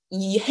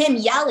him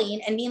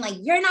yelling and being like,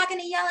 you're not going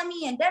to yell at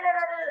me, and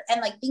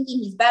and like thinking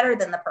he's better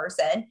than the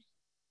person,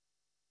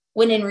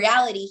 when in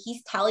reality,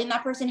 he's telling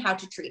that person how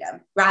to treat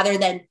him rather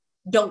than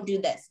don't do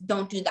this,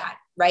 don't do that,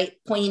 right?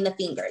 Pointing the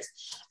fingers.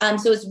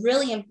 So it's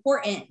really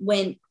important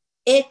when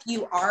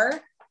you are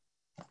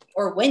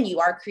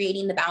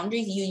creating the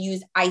boundaries, you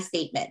use I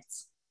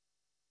statements,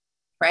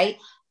 right?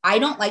 I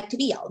don't like to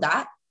be yelled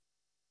at.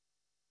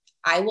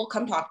 I will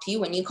come talk to you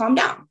when you calm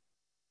down,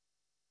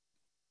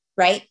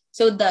 right?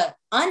 So the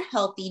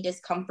unhealthy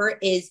discomfort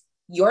is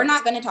you're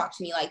not going to talk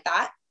to me like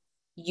that.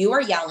 You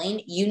are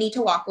yelling, you need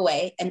to walk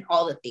away, and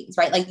all the things,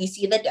 right? Like, you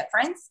see the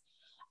difference.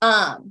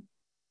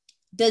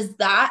 Does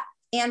that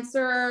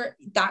answer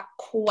that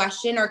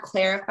question or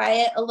clarify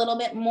it a little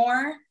bit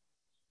more?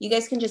 You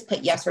guys can just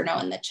put yes or no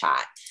in the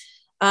chat.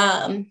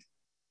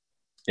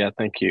 Yeah,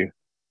 thank you.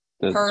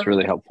 That's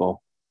really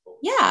helpful.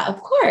 Yeah,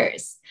 of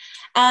course.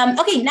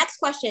 Okay, next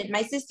question.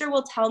 My sister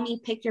will tell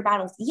me, pick your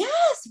battles.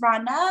 Yes,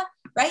 Rhonda,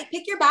 right?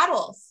 Pick your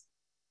battles,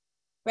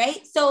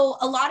 right? So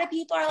a lot of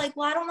people are like,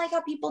 well, I don't like how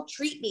people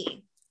treat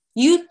me.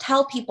 You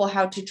tell people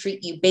how to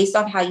treat you based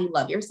on how you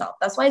love yourself.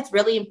 That's why it's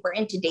really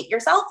important to date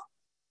yourself,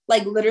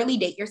 like literally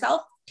date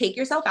yourself, take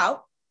yourself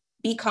out,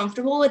 be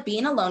comfortable with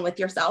being alone with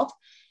yourself,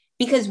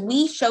 because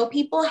we show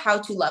people how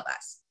to love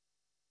us.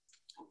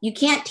 You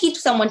can't teach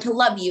someone to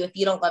love you if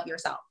you don't love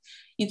yourself.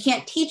 You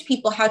can't teach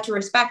people how to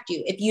respect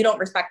you if you don't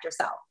respect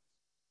yourself.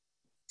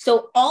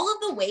 So all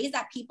of the ways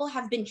that people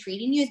have been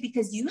treating you is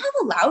because you have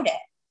allowed it,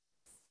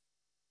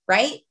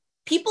 right?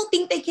 People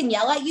think they can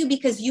yell at you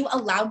because you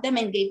allowed them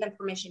and gave them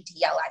permission to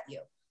yell at you.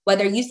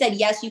 Whether you said,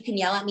 yes, you can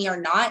yell at me or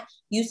not,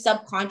 you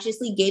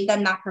subconsciously gave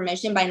them that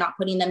permission by not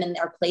putting them in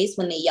their place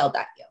when they yelled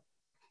at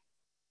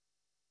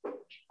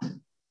you,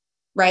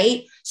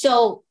 right?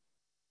 So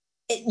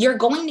you're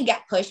going to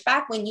get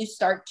pushback when you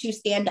start to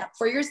stand up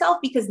for yourself,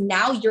 because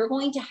now you're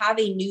going to have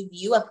a new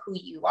view of who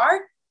you are.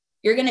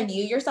 You're going to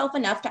view yourself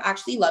enough to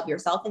actually love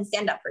yourself and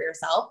stand up for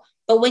yourself.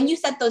 But when you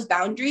set those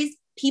boundaries,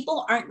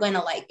 people aren't going to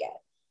like it.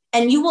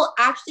 And you will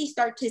actually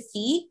start to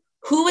see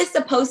who is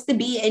supposed to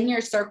be in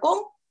your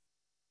circle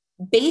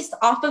based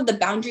off of the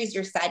boundaries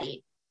you're setting.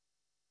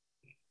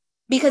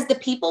 Because the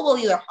people will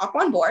either hop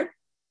on board,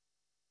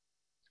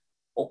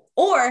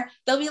 or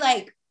they'll be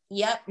like,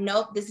 yep,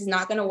 nope, this is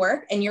not going to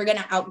work. And you're going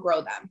to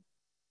outgrow them.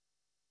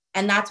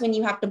 And that's when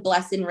you have to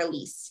bless and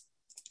release.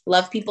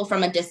 Love people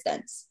from a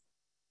distance.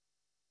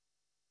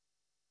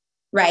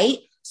 Right?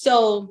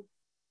 So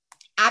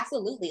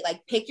absolutely,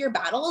 like, pick your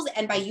battles.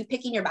 And by you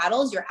picking your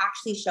battles, you're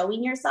actually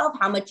showing yourself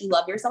how much you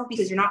love yourself,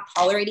 because you're not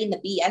tolerating the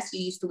BS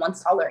you used to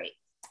once tolerate.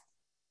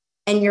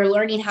 And you're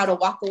learning how to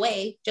walk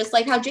away, just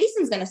like how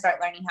Jason's going to start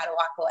learning how to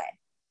walk away.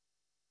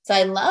 So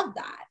I love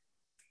that.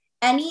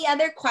 Any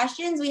other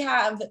questions? We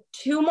have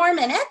 2 more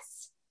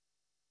minutes.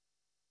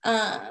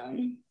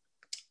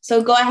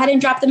 So go ahead and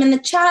drop them in the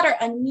chat or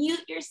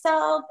unmute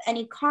yourself.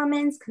 Any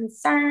comments,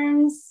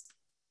 concerns?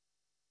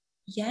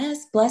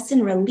 Yes, bless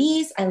and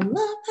release. I love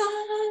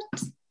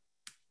that.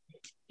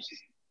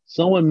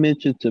 Someone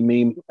mentioned to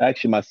me,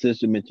 actually my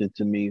sister mentioned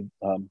to me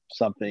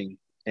something,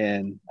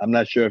 and I'm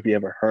not sure if you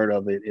ever heard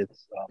of it.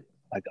 It's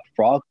like a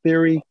frog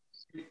theory.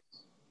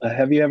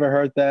 Have you ever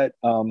heard that?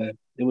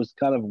 It was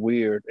kind of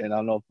weird, and I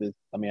don't know if it's,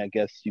 I mean, I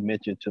guess you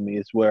mentioned to me,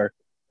 it's where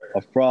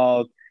a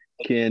frog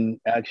can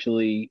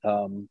actually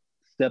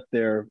step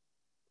their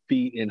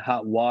feet in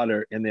hot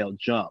water and they'll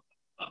jump.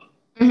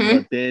 Mm-hmm.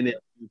 But then if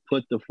you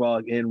put the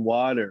frog in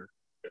water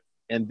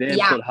and then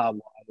put hot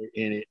water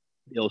in it,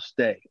 it'll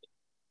stay.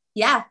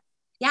 Yeah.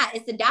 Yeah,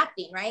 it's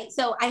adapting, right?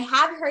 So I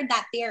have heard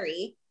that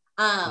theory.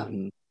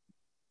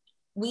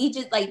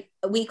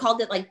 We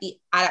called it like the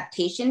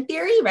adaptation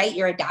theory, right?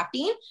 You're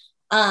adapting.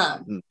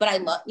 But I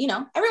love,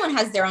 everyone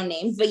has their own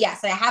names, but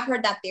yes, I have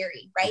heard that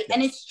theory, right? Okay.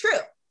 And it's true.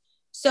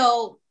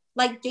 So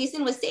like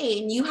Jason was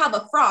saying, you have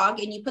a frog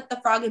and you put the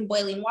frog in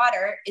boiling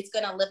water, it's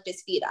going to lift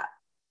his feet up.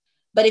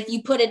 But if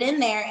you put it in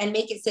there and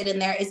make it sit in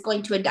there, it's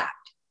going to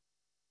adapt,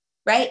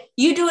 right?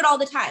 You do it all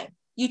the time.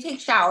 You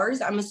take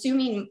showers. I'm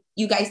assuming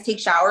you guys take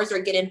showers or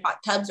get in hot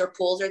tubs or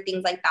pools or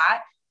things like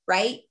that,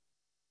 right?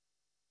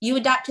 You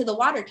adapt to the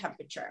water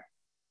temperature.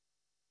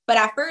 But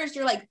at first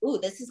you're like, ooh,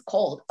 this is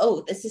cold.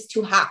 Oh, this is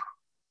too hot,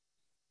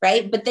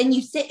 right? But then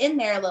you sit in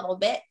there a little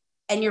bit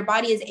and your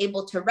body is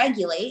able to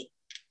regulate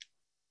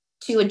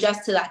to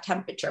adjust to that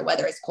temperature,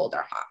 whether it's cold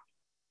or hot,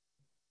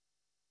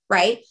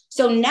 right?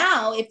 So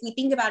now if we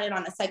think about it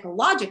on a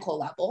psychological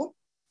level,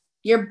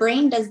 your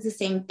brain does the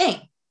same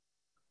thing,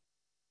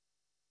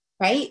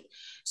 right?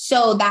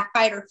 So that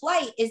fight or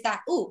flight is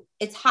that, ooh,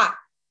 it's hot.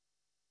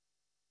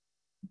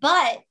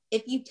 But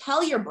if you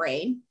tell your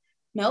brain,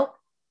 nope,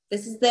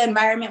 this is the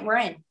environment we're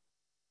in.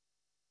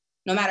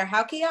 No matter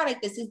how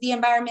chaotic, this is the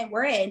environment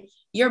we're in,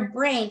 your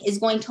brain is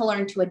going to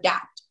learn to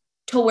adapt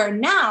to where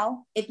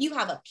now, if you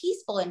have a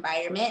peaceful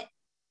environment,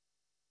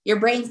 your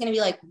brain's going to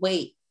be like,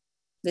 wait,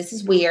 this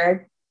is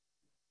weird.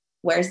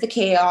 Where's the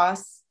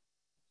chaos?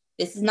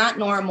 This is not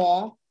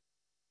normal.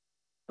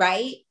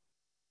 right?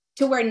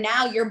 To where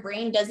now your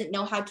brain doesn't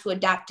know how to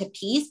adapt to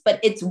peace, but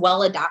it's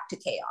well adapt to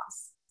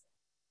chaos.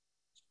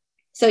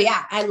 So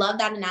yeah, I love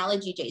that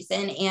analogy,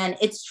 Jason. And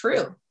it's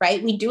true,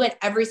 right? We do it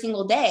every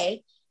single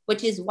day,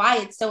 which is why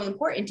it's so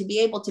important to be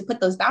able to put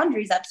those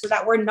boundaries up so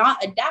that we're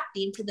not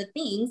adapting to the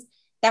things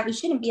that we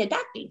shouldn't be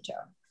adapting to.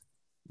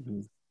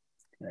 Mm-hmm.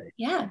 Okay.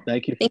 Yeah.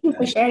 Thank you. Thank you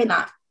for sharing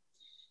that.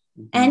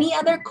 Mm-hmm. Any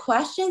other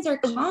questions or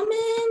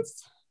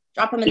comments?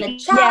 Drop them in the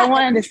chat. Yeah, I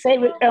wanted to say,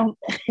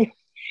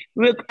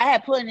 I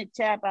had put in the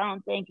chat, but I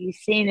don't think you've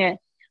seen it.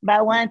 But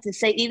I wanted to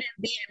say, even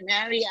being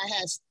married,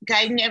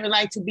 I never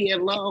like to be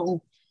alone,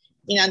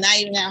 not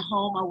even at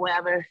home or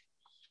whatever.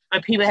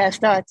 But people have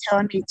started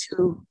telling me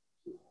to,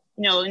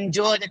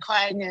 enjoy the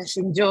quietness,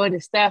 enjoy the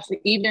stuff. So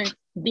even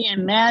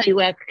being married,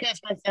 where I catch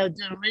myself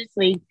doing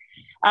recently,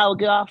 I would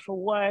get off for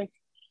work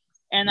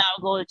and I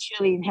would go to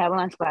Chile and have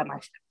lunch by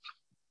myself.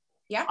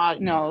 Yeah.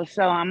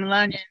 So I'm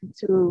learning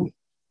to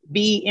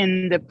be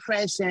in the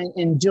present,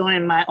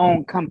 enjoying my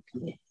own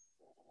company.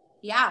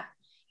 Yeah.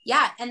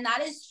 Yeah. And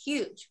that is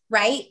huge,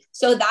 right?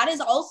 So that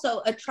is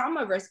also a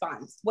trauma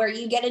response where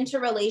you get into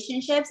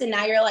relationships and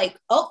now you're like,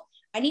 oh,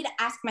 I need to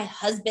ask my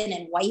husband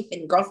and wife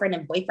and girlfriend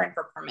and boyfriend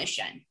for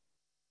permission.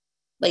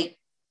 Like,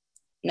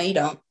 no, you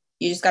don't.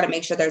 You just got to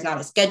make sure there's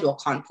not a schedule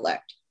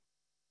conflict,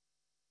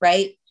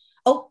 right?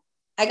 Oh,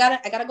 I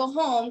gotta go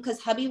home because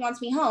hubby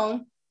wants me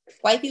home.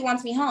 Wifey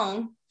wants me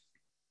home,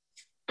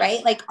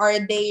 right? Like,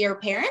 are they your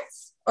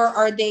parents or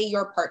are they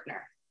your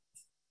partner?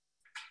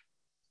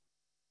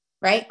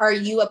 Right? Are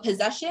you a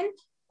possession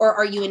or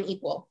are you an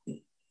equal?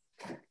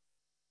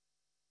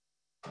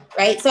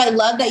 Right? So I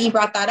love that you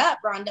brought that up,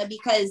 Rhonda,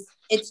 because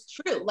it's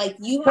true. Like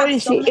you have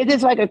courtesy. It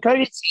is like a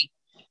courtesy.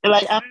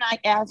 Like I'm not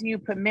asking you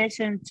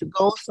permission to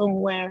go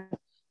somewhere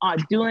or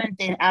do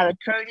anything out of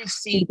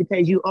courtesy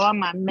because you are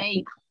my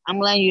mate. I'm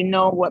letting you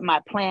know what my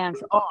plans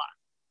are.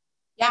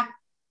 Yeah.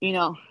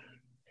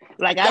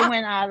 I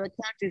went out of the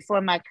country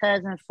for my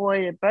cousin's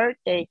 40th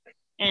birthday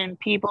and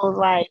people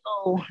like,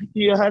 oh,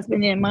 your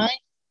husband didn't mind?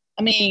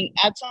 I mean,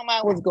 I told him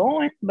I was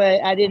going,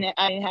 but I didn't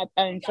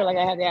feel like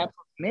I had to ask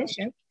for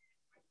permission.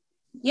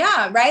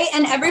 Yeah, right.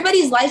 And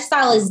everybody's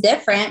lifestyle is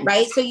different,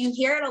 right? So you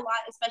hear it a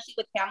lot, especially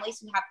with families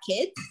who have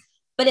kids,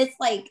 but it's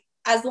like,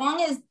 as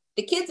long as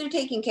the kids are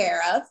taken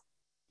care of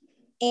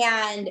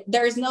and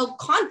there's no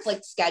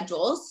conflict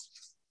schedules,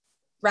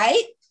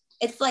 right?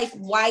 It's like,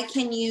 why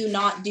can you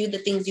not do the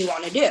things you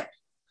want to do?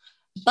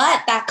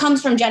 But that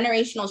comes from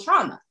generational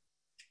trauma,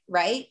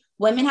 right?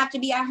 Women have to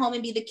be at home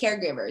and be the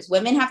caregivers.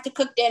 Women have to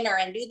cook dinner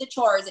and do the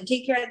chores and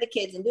take care of the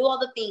kids and do all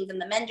the things.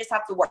 And the men just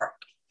have to work,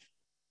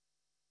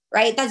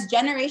 right? That's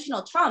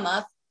generational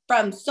trauma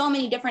from so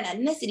many different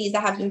ethnicities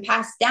that have been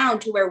passed down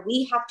to where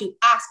we have to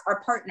ask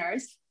our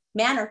partners,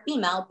 man or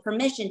female,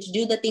 permission to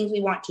do the things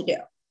we want to do,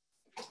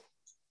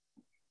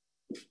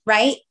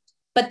 right?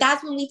 But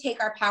that's when we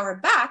take our power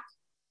back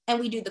and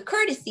we do the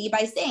courtesy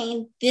by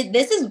saying,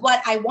 this is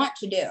what I want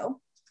to do.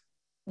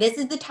 This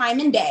is the time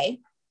and day.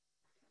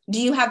 Do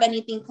you have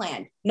anything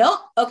planned? Nope.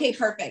 Okay,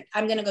 perfect.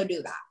 I'm going to go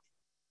do that.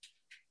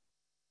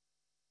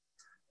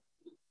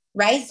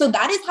 Right? So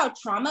that is how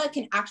trauma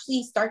can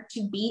actually start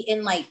to be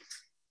in like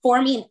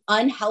forming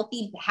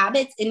unhealthy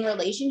habits in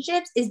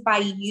relationships, is by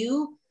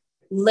you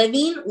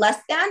living less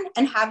than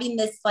and having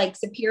this like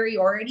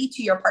superiority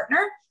to your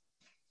partner.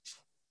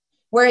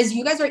 Whereas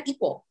you guys are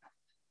equal.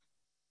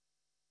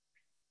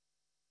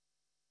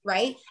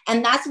 Right?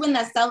 And that's when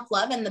the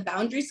self-love and the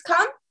boundaries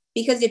come.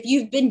 Because if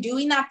you've been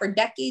doing that for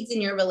decades in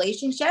your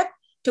relationship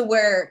to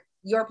where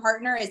your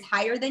partner is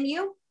higher than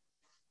you,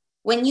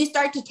 when you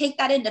start to take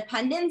that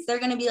independence, they're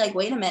going to be like,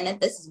 wait a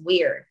minute, this is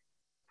weird.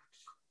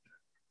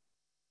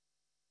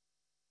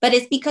 But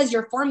it's because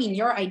you're forming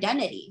your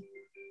identity,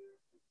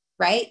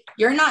 right?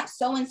 You're not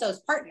so-and-so's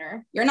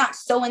partner. You're not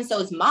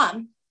so-and-so's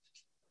mom.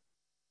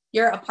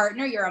 You're a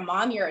partner, you're a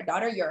mom, you're a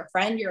daughter, you're a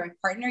friend, you're a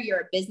partner,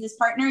 you're a business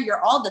partner,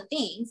 you're all the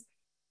things,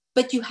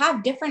 but you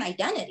have different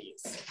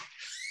identities.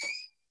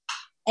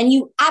 And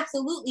you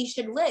absolutely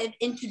should live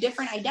into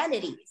different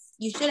identities.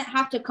 You shouldn't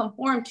have to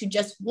conform to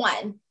just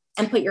one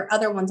and put your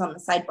other ones on the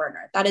side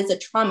burner. That is a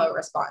trauma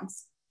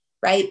response,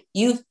 right?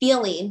 You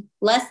feeling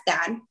less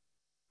than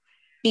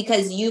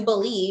because you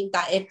believe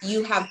that if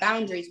you have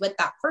boundaries with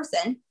that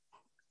person,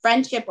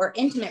 friendship or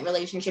intimate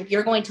relationship,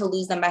 you're going to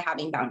lose them by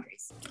having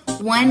boundaries.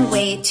 One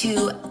way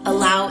to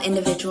allow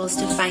individuals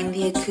to find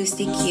the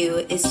acoustic cue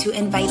is to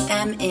invite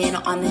them in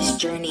on this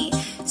journey.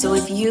 So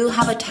if you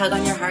have a tug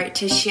on your heart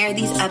to share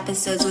these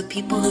episodes with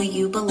people who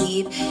you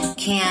believe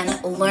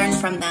can learn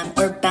from them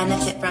or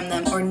benefit from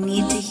them or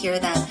need to hear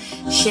them,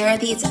 share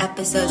these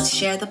episodes,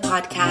 share the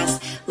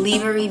podcast,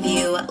 leave a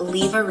review,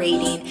 leave a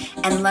rating,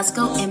 and let's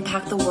go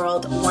impact the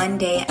world one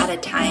day at a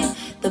time.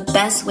 The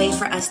best way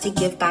for us to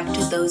give back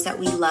to those that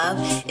we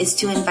love is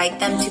to invite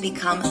them to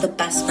become the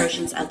best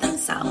versions of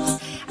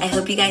themselves. I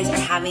hope you guys are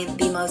having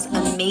the most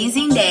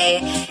amazing day,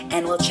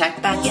 and we'll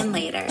check back in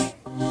later.